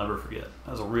will never forget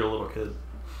as a real little kid.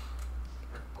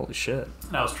 Holy shit.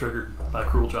 And I was triggered by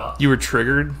Cruel Jaws. You were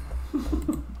triggered?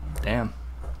 Damn.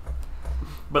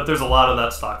 But there's a lot of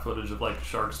that stock footage of like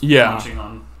sharks munching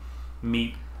on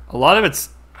meat. A lot of it's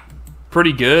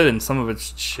pretty good and some of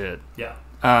it's shit. Yeah.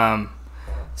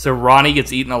 So Ronnie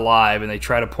gets eaten alive and they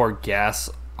try to pour gas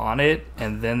on it,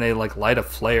 and then they like light a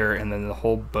flare, and then the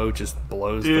whole boat just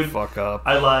blows the fuck up.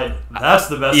 I lied. That's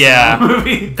the best thing in the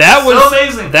movie. That was so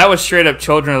amazing. That was straight up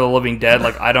Children of the Living Dead.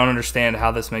 Like, I don't understand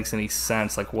how this makes any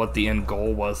sense. Like, what the end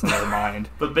goal was in their mind.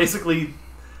 But basically,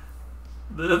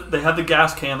 they have the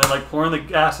gas can. They're like pouring the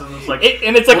gas, and it's like,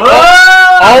 it's like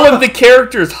all of the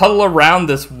characters huddle around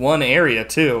this one area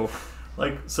too.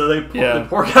 Like, so they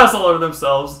pour gas all over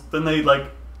themselves. Then they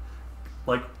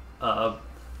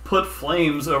put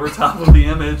flames over top of the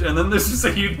image, and then there's just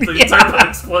a huge the entire thing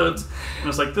explodes. And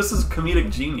it's like, this is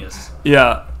comedic genius.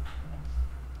 Yeah.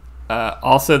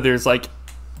 Also, there's like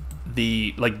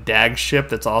the Dag ship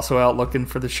that's also out looking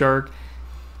for the shark.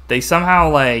 They somehow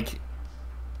like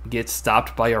get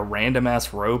stopped by a random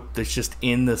ass rope that's just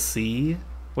in the sea,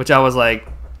 which I was like,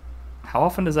 how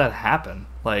often does that happen?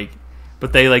 Like,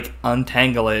 but they like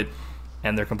untangle it,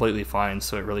 and they're completely fine.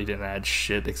 So it really didn't add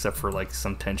shit except for like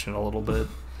some tension a little bit.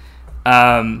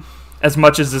 As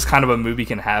much as this kind of a movie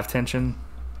can have tension,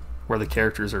 where the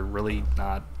characters are really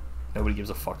not, nobody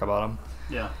gives a fuck about them.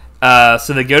 Yeah.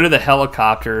 So they go to the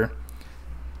helicopter,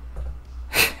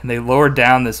 and they lower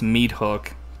down this meat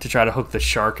hook to try to hook the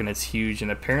shark, and it's huge, and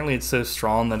apparently it's so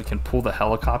strong that it can pull the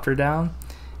helicopter down.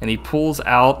 And he pulls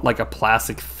out like a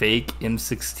plastic fake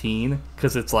M16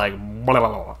 because it's like blah, blah,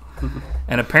 blah.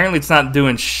 And apparently it's not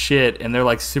doing shit, and they're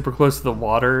like super close to the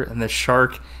water, and the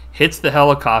shark hits the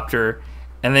helicopter,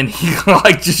 and then he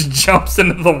like just jumps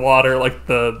into the water like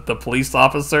the police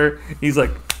officer. He's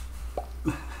like,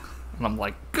 and I'm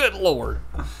like, good lord.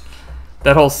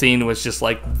 That whole scene was just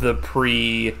like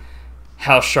the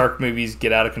how shark movies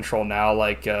get out of control now,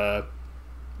 like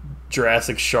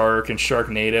Jurassic Shark and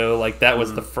Sharknado. Like that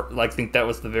was I think that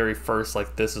was the very first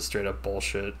like, this is straight up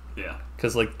bullshit. Yeah.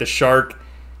 Because like the shark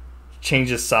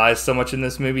changes size so much in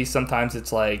this movie. Sometimes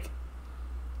it's like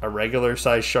a regular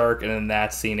size shark, and in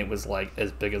that scene it was like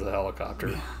as big as a helicopter.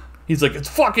 Yeah. He's like, it's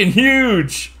fucking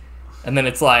huge, and then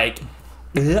it's like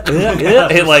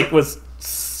it like was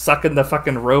sucking the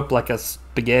fucking rope like a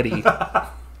spaghetti.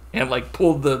 and like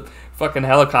pulled the fucking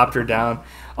helicopter down.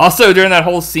 Also, during that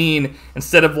whole scene,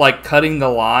 instead of like cutting the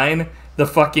line, the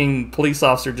fucking police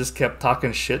officer just kept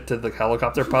talking shit to the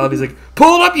helicopter pilot. He's like,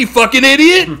 "Pull it up, you fucking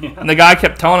idiot!" Yeah. And the guy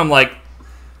kept telling him like,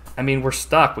 "I mean, we're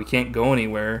stuck. We can't go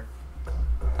anywhere."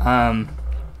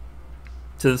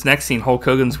 To this next scene, Hulk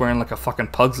Hogan's wearing like a fucking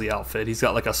Pugsley outfit. He's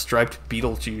got like a striped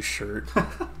Beetlejuice shirt.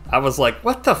 I was like,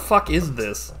 what the fuck is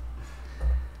this?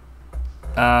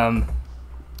 Oh,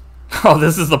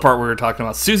 this is the part we were talking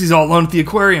about. Susie's all alone at the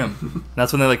aquarium.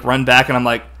 That's when they like run back, and I'm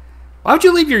like, why would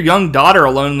you leave your young daughter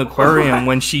alone in the aquarium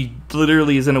when she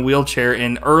literally is in a wheelchair?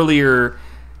 And earlier,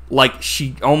 like,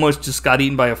 she almost just got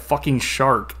eaten by a fucking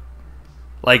shark.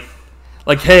 Like,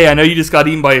 hey, I know you just got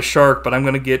eaten by a shark, but I'm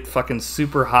going to get fucking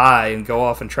super high and go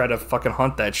off and try to fucking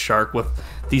hunt that shark with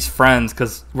these friends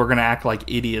because we're going to act like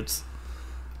idiots.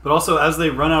 But also, as they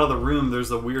run out of the room,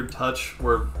 there's a weird touch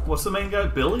where, what's the main guy?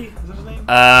 Billy? Is that his name?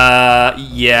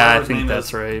 Yeah, I think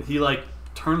that's right. He, like,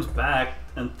 turns back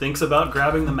and thinks about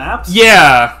grabbing the maps.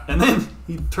 Yeah. And then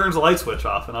he turns the light switch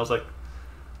off, and I was like,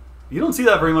 you don't see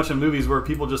that very much in movies where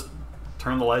people just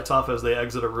turn the lights off as they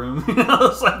exit a room. It's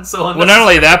like so unnecessary. Well, not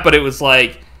only that, but it was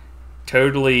like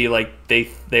totally like they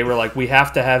were like, we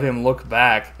have to have him look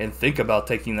back and think about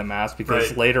taking the maps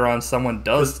because later on someone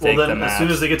does take the maps. As soon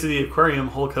as they get to the aquarium,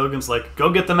 Hulk Hogan's like,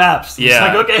 go get the maps. And yeah.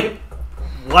 He's like, okay,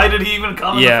 why did he even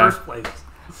come in the first place?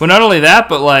 Well, not only that,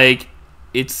 but like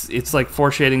it's like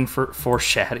foreshadowing for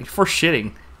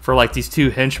like these two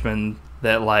henchmen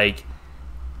that like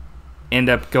end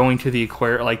up going to the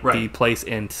aquarium, like the place,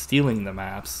 and stealing the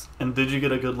maps. And did you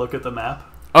get a good look at the map?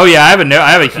 Oh yeah, I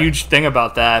have a huge thing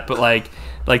about that. But like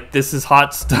this is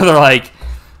hot stuff. They're like,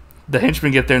 the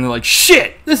henchmen get there and they're like,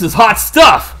 shit, this is hot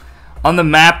stuff. On the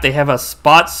map, they have a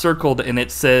spot circled and it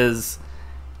says,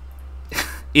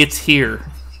 "It's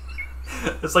here."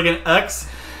 It's like an X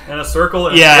and a circle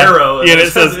and an arrow. And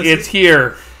it says it's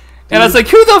here. And I was like,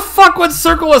 who the fuck would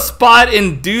circle a spot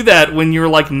and do that when you're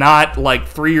like not like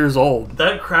 3 years old?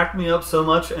 That cracked me up so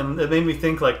much, and it made me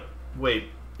think like, wait,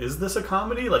 is this a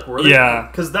comedy? Like, were they? Yeah.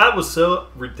 Because that was so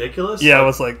ridiculous. Yeah, it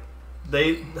was like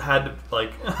they had to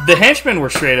like the henchmen were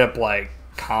straight up like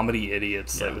comedy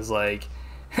idiots. Yeah. It was like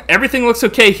everything looks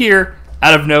okay here,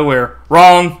 out of nowhere,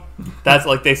 wrong. That's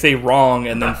like they say wrong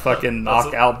and then fucking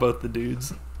knock out both the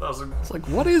dudes. It's like,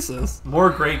 what is this? More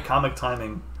great comic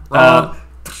timing. Wrong.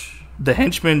 The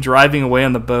henchmen driving away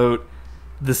on the boat,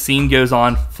 the scene goes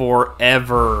on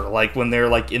forever. Like when they're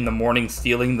like in the morning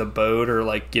stealing the boat or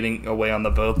like getting away on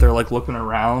the boat, they're like looking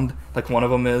around, like one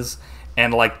of them is,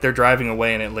 and like they're driving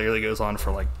away and it literally goes on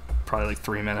for like probably like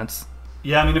 3 minutes.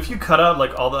 Yeah, I mean, if you cut out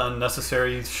like all the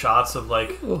unnecessary shots of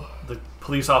like the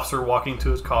police officer walking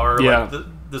to his car, like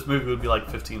this movie would be like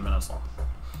 15 minutes long.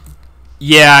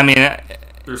 Yeah, I mean,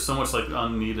 there's so much like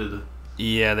unneeded.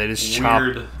 Yeah, they just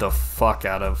chopped the fuck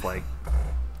out of like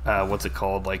what's it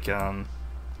called, like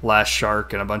Last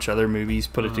Shark and a bunch of other movies,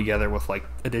 put it together with like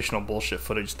additional bullshit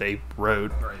footage they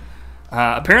wrote. Right.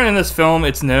 Apparently in this film,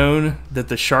 it's known that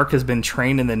the shark has been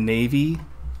trained in the Navy.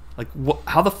 Like,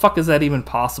 how the fuck is that even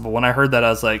possible? When I heard that, I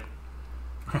was like,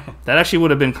 that actually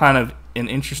would have been kind of an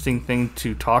interesting thing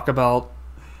to talk about,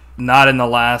 not in the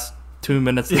last 2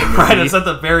 minutes of the movie. Right, it's at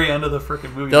the very end of the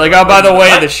freaking movie. They're like, oh, by the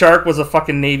way, the shark was a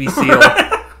fucking Navy SEAL.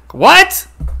 What?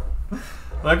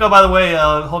 Like, oh, by the way,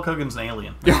 Hulk Hogan's an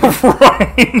alien.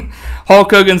 Right.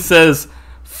 Hulk Hogan says,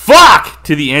 fuck,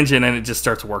 to the engine, and it just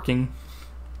starts working.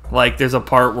 Like, there's a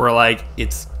part where, like,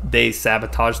 they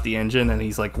sabotage the engine, and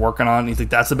he's, like, working on it, and he's like,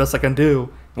 that's the best I can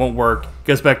do. Won't work.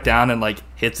 Goes back down and, like,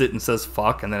 hits it and says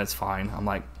fuck, and then it's fine. I'm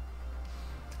like,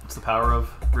 it's the power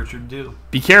of Richard Dew.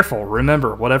 Be careful.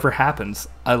 Remember, whatever happens,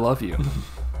 I love you.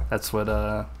 That's what,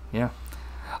 yeah.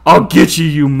 I'll get you,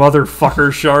 you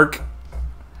motherfucker shark.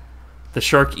 The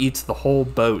shark eats the whole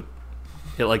boat.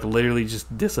 It, like, literally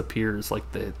just disappears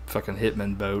like the fucking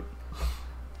Hitman boat.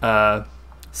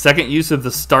 Second use of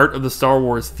the start of the Star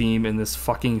Wars theme in this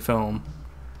fucking film.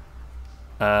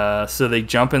 So they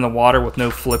jump in the water with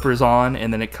no flippers on,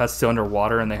 and then it cuts to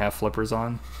underwater and they have flippers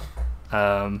on.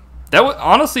 That was,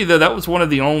 honestly, though, that was one of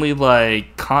the only,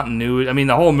 like, continuity. I mean,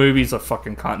 the whole movie's a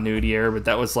fucking continuity error, but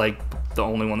that was, like, the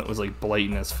only one that was, like,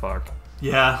 blatant as fuck.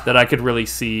 Yeah. That I could really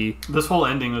see. This whole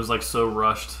ending was, like, so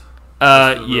rushed.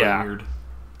 Really yeah. Weird.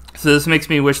 So this makes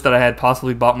me wish that I had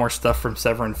possibly bought more stuff from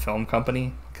Severin Film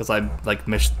Company, because I, like,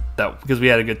 missed that, because we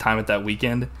had a good time at that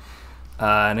weekend.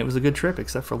 And it was a good trip,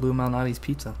 except for Lou Malnati's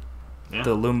pizza. Yeah.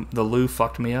 The Lou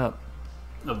fucked me up.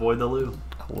 Avoid the Lou.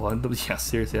 Well, yeah,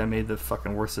 seriously, I made the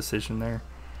fucking worst decision there.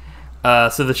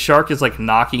 So the shark is, like,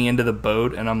 knocking into the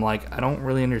boat, and I'm like, I don't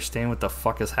really understand what the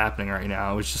fuck is happening right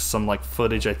now. It was just some, like,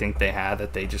 footage I think they had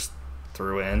that they just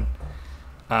threw in.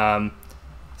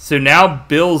 So now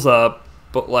Bill's up,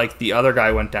 but like the other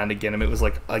guy went down to get him. It was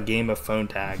like a game of phone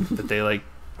tag that they like.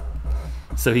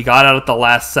 So he got out at the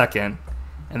last second,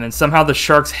 and then somehow the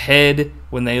shark's head,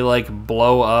 when they like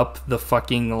blow up the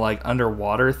fucking like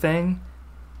underwater thing,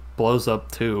 blows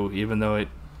up too, even though it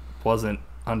wasn't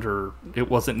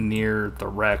near the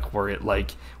wreck where it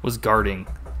like was guarding.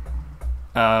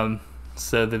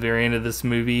 So the very end of this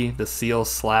movie, the seal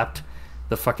slapped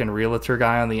the fucking realtor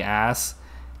guy on the ass,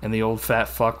 and the old fat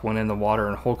fuck went in the water,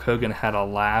 and Hulk Hogan had a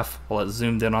laugh while it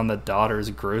zoomed in on the daughter's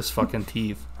gross fucking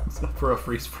teeth. For a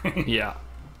freeze frame. Yeah.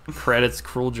 Credits,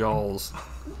 Cruel Jaws.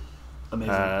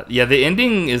 Amazing. Yeah, the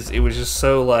ending it was just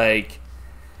so like,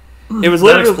 it was that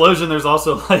literally explosion. There's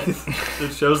also like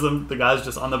it shows them the guys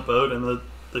just on the boat and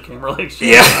the camera like shakes.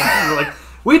 Yeah. And they're like,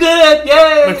 we did it!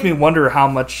 Yay! It makes me wonder how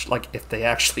much, like, if they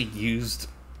actually used,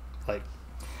 like,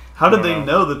 how did they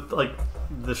know that like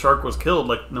the shark was killed?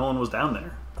 Like no one was down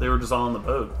there. They were just all on the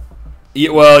boat. Yeah,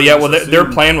 well, their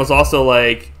plan was also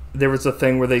like, there was a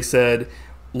thing where they said,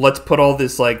 let's put all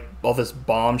this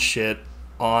bomb shit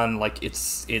on like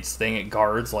its thing it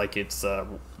guards, like its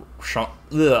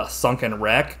sunken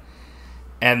wreck.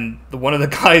 And one of the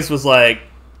guys was like,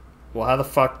 well, how the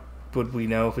fuck would we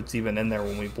know if it's even in there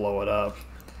when we blow it up?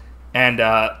 And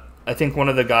I think one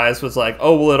of the guys was like,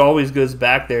 oh, well, it always goes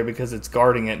back there because it's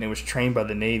guarding it, and it was trained by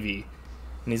the Navy.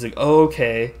 And he's like, oh,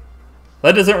 okay.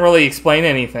 That doesn't really explain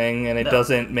anything, and it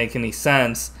doesn't make any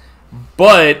sense.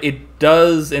 But it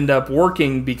does end up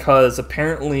working because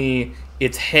apparently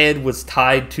its head was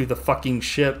tied to the fucking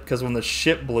ship, because when the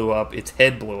ship blew up, its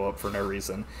head blew up for no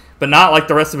reason. But not like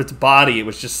the rest of its body. It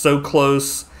was just so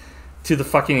close to the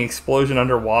fucking explosion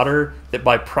underwater that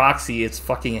by proxy its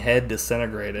fucking head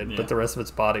disintegrated, but the rest of its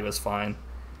body was fine.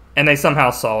 And they somehow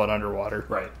saw it underwater.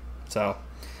 Right. So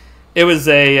it was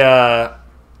a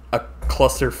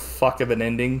clusterfuck of an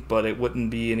ending, but it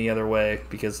wouldn't be any other way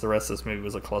because the rest of this movie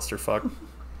was a clusterfuck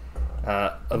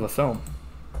of a film.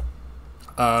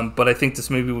 But I think this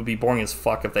movie would be boring as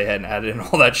fuck if they hadn't added in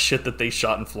all that shit that they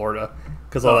shot in Florida,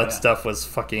 because all that stuff was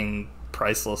fucking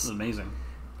priceless. It was amazing.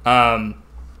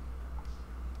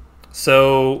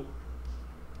 So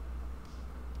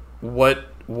what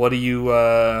do you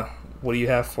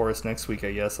have for us next week,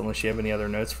 I guess, unless you have any other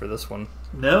notes for this one?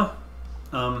 No.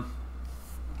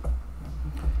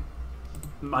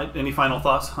 Any final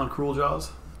thoughts on Cruel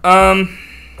Jaws?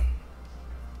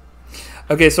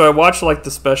 Okay, so I watched like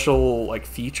the special like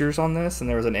features on this, and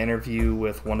there was an interview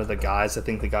with one of the guys. I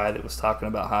think the guy that was talking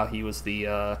about how he was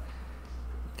the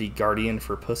guardian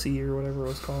for pussy or whatever it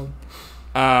was called.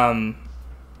 And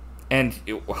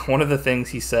one of the things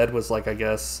he said was like, I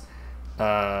guess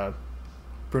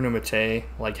Bruno Mattei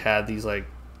like had these like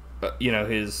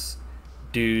his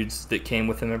dudes that came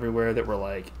with him everywhere that were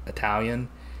like Italian,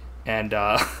 and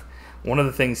one of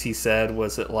the things he said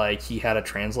was that like he had a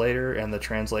translator, and the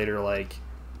translator like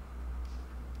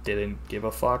didn't give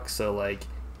a fuck. So like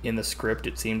in the script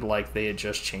it seemed like they had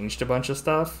just changed a bunch of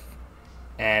stuff,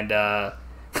 and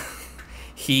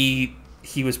he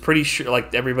was pretty sure,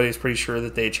 like everybody was pretty sure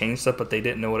that they had changed stuff, but they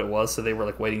didn't know what it was, so they were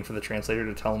like waiting for the translator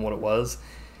to tell them what it was.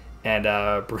 And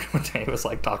Bruno Mattei was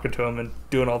like talking to him and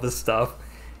doing all this stuff,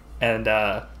 and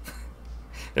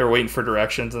they were waiting for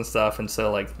directions and stuff, and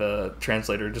so like the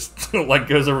translator just like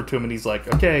goes over to him and he's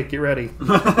like, okay, get ready.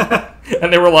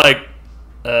 And they were like,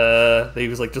 he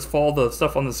was like, just follow the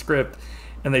stuff on the script,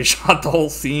 and they shot the whole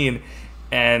scene,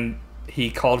 and he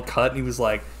called cut, and he was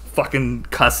like fucking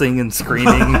cussing and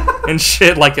screaming and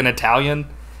shit like in Italian,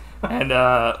 and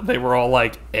they were all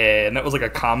like, and that was like a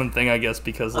common thing, I guess,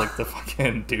 because like the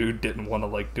fucking dude didn't want to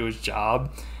like do his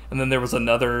job. And then there was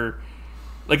another,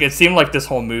 like, it seemed like this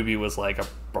whole movie was like a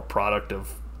product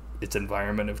of its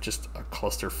environment, of just a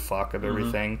clusterfuck of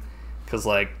everything, because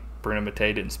like Bruno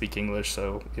Mattei didn't speak English,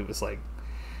 so it was like,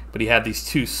 but he had these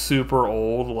two super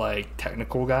old like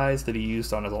technical guys that he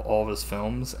used on all of his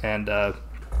films, and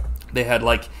they had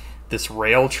like this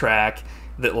rail track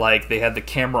that like they had the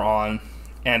camera on,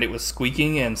 and it was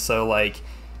squeaking, and so like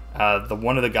the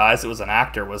one of the guys that was an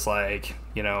actor was like,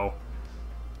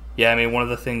 yeah, I mean, one of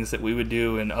the things that we would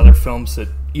do in other films that,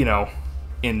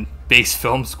 in base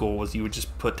film school was you would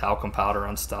just put talcum powder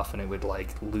on stuff, and it would like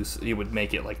it would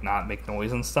make it like not make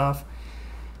noise and stuff.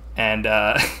 And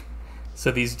so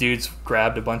these dudes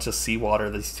grabbed a bunch of seawater,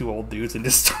 these two old dudes, and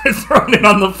just started throwing it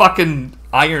on the fucking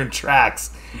iron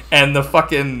tracks. And the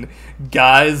fucking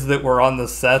guys that were on the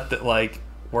set that like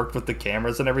worked with the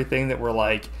cameras and everything, that were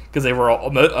like, because they were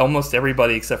almost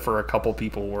everybody except for a couple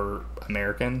people were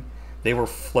American. They were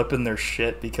flipping their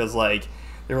shit because like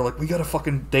They were like,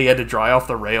 they had to dry off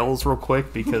the rails real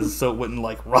quick because so it wouldn't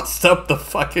like rust up the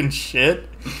fucking shit.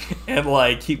 And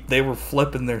like they were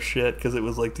flipping their shit because it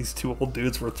was like these two old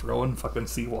dudes were throwing fucking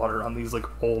seawater on these like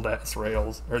old ass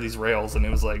rails, and it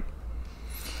was like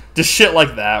just shit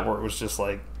like that where it was just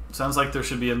like. Sounds like there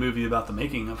should be a movie about the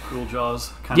making of Cruel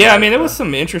Jaws. Yeah, I mean, it was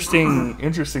some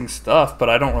interesting stuff, but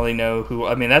I don't really know who.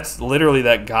 I mean, that's literally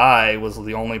that guy was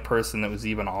the only person that was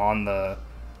even on the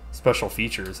special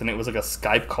features, and it was like a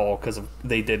Skype call because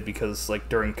like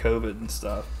during COVID and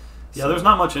stuff. Yeah, there's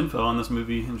not much info on this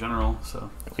movie in general, so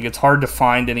like it's hard to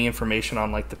find any information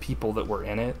on like the people that were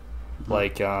in it.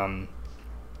 Mm-hmm.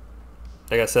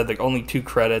 Like I said, the only two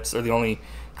credits or the only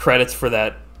credits for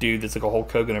that dude that's like a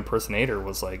Hulk Hogan impersonator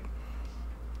was like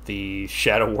the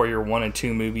Shadow Warrior 1 and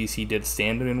 2 movies he did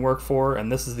stand-in work for,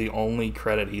 and this is the only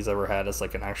credit he's ever had as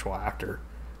like an actual actor.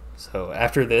 So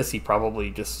after this, he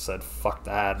probably just said fuck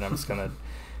that, and I'm just gonna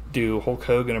do Hulk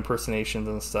Hogan impersonations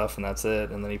and stuff, and that's it.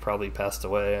 And then he probably passed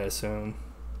away, I assume,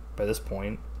 by this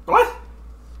point. What?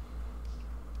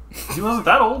 He wasn't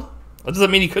that old. That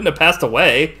doesn't mean he couldn't have passed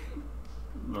away.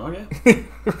 Okay.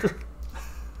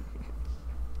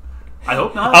 I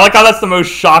hope not. I like how that's the most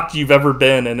shocked you've ever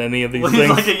been in any of these things. He's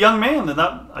like a young man, and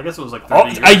that I guess it was like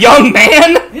 30 years. A young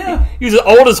man? Yeah. He was as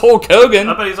old as Hulk Hogan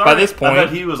by this point. I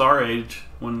bet he was our age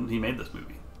when he made this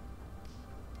movie.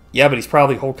 Yeah, but he's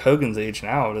probably Hulk Hogan's age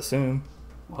now, I would assume.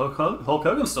 Hulk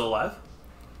Hogan's still alive.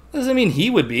 Doesn't mean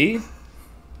he would be.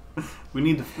 We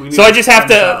need so I just have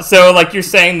to. So like you're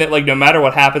saying that like no matter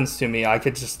what happens to me, I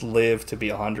could just live to be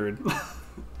 100.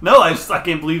 No, I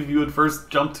can't believe you would first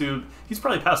jump to. He's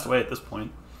probably passed away at this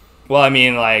point. Well, I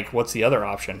mean, like, what's the other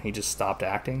option? He just stopped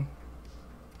acting,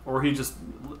 or he just.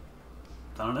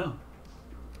 I don't know.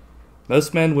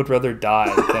 Most men would rather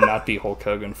die than not be Hulk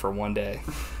Hogan for one day.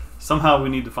 Somehow we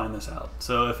need to find this out.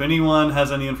 So if anyone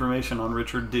has any information on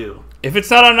Richard Dew, if it's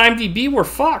not on IMDb, we're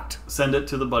fucked. Send it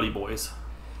to the Buddy Boys.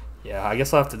 Yeah, I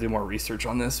guess I'll have to do more research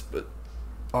on this, but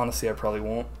honestly, I probably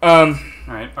won't. All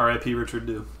right, R.I.P. Richard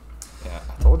Dew. Yeah,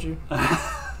 I told you.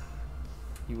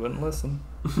 You wouldn't listen.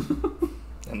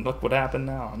 And look what happened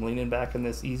now. I'm leaning back in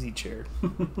this easy chair.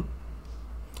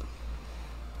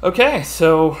 Okay,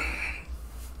 so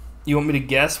you want me to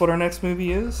guess what our next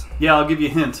movie is? Yeah, I'll give you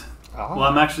a hint. Oh. Well,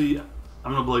 I'm going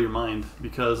to blow your mind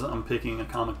because I'm picking a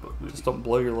comic book movie. Just don't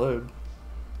blow your load.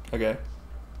 Okay.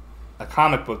 A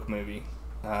comic book movie.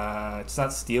 It's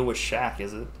not Steel with Shaq,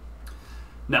 is it?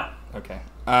 No. Okay.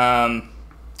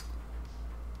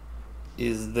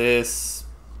 Is this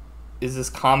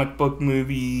comic book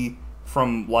movie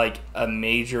from like a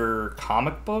major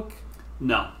comic book?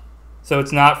 No. So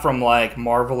it's not from like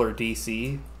Marvel or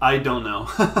DC? I don't know,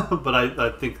 but I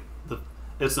think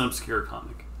it's an obscure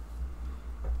comic.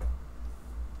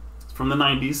 It's from the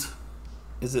 90s.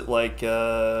 Is it like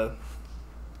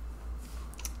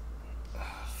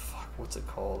what's it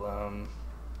called?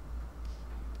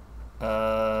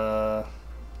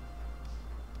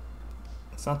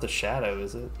 It's not The Shadow,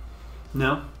 is it?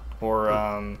 No. Or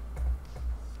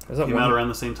is that came out around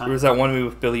the same time. Or was that one movie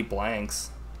with Billy Blanks?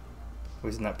 Who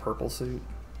was in that purple suit?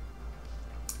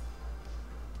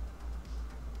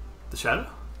 The Shadow?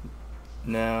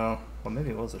 No. Well, maybe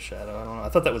it was The Shadow. I don't know. I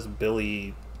thought that was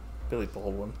Billy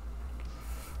Baldwin.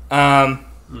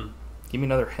 Give me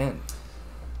another hint.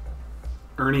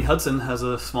 Ernie Hudson has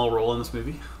a small role in this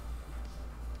movie.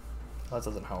 That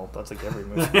doesn't help. That's like every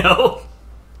movie. No.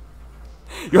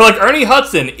 You're like, Ernie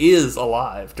Hudson is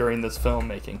alive during this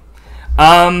filmmaking.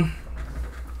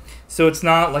 So it's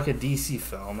not like a DC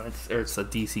film. It's a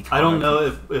DC comic. I don't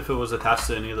know if it was attached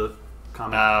to any of the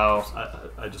comics. No.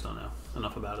 I just don't know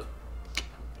enough about it.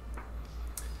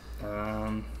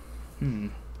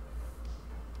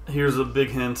 Here's a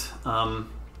big hint.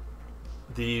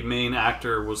 The main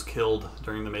actor was killed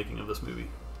during the making of this movie.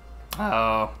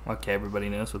 Oh, okay. Everybody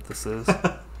knows what this is.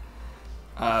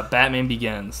 Batman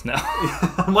Begins. No.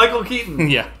 Michael Keaton.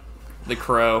 Yeah. The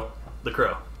Crow. The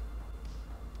Crow.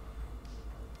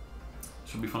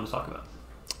 Should be fun to talk about.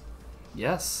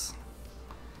 Yes.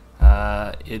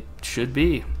 It should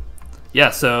be. Yeah,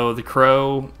 so The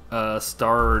Crow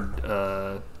starred...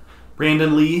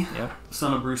 Brandon Lee, yeah.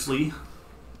 son of Bruce Lee.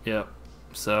 Yep.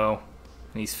 So,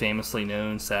 he's famously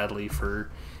known, sadly,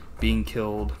 for being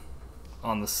killed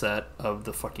on the set of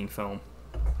the fucking film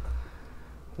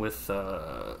with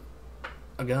a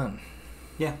gun.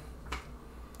 Yeah.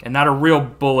 And not a real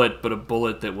bullet, but a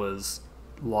bullet that was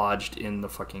lodged in the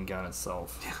fucking gun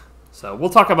itself. Yeah. So we'll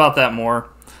talk about that more,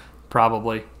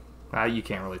 probably. You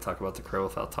can't really talk about The Crow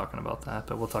without talking about that,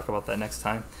 but we'll talk about that next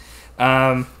time.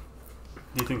 Do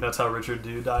you think that's how Richard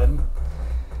Dew died?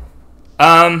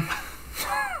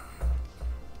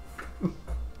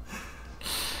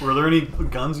 Were there any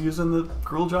guns used in the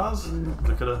Gruel Jaws?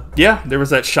 That could have. Yeah, there was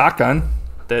that shotgun.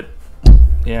 That,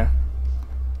 yeah,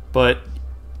 but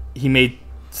he made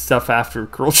stuff after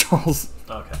Gruel Jaws.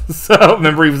 Okay. So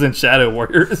remember, he was in Shadow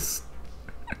Warriors.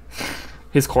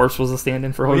 His corpse was a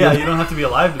stand-in for Hogan. Yeah, you don't have to be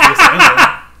alive to be a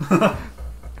stand-in.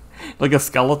 Like a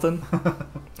skeleton.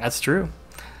 That's true.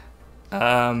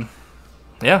 Yeah.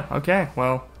 Okay.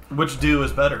 Well. Which do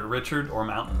is better, Richard or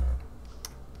Mountain?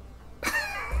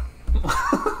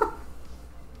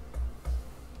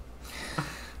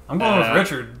 I'm going with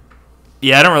Richard.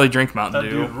 Yeah, I don't really drink Mountain That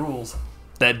Dew. dude rules.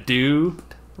 That dude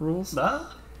rules? Huh?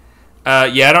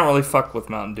 Yeah, I don't really fuck with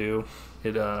Mountain Dew.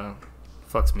 It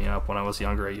fucks me up. When I was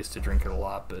younger, I used to drink it a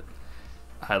lot, but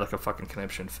I had like a fucking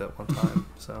conniption fit one time.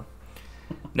 So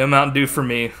no Mountain Dew for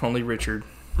me. Only Richard.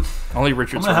 Only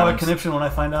Richard's. I'm gonna have a conniption when I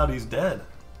find out he's dead.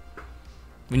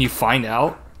 When you find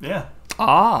out? Yeah.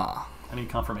 Ah. I need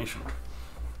confirmation.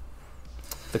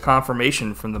 The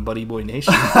confirmation from the Buddy Boy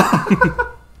Nation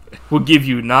will give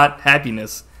you not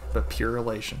happiness, but pure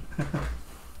elation.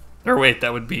 Or wait,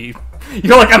 that would be...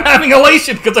 You're like, I'm having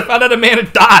elation because I found out a man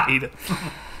had died.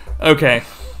 Okay.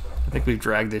 I think we've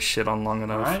dragged this shit on long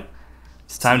enough. All right.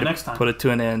 It's time to put it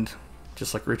to an end,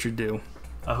 just like Richard Dew.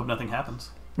 I hope nothing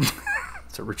happens.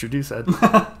 That's what Richard Dew said.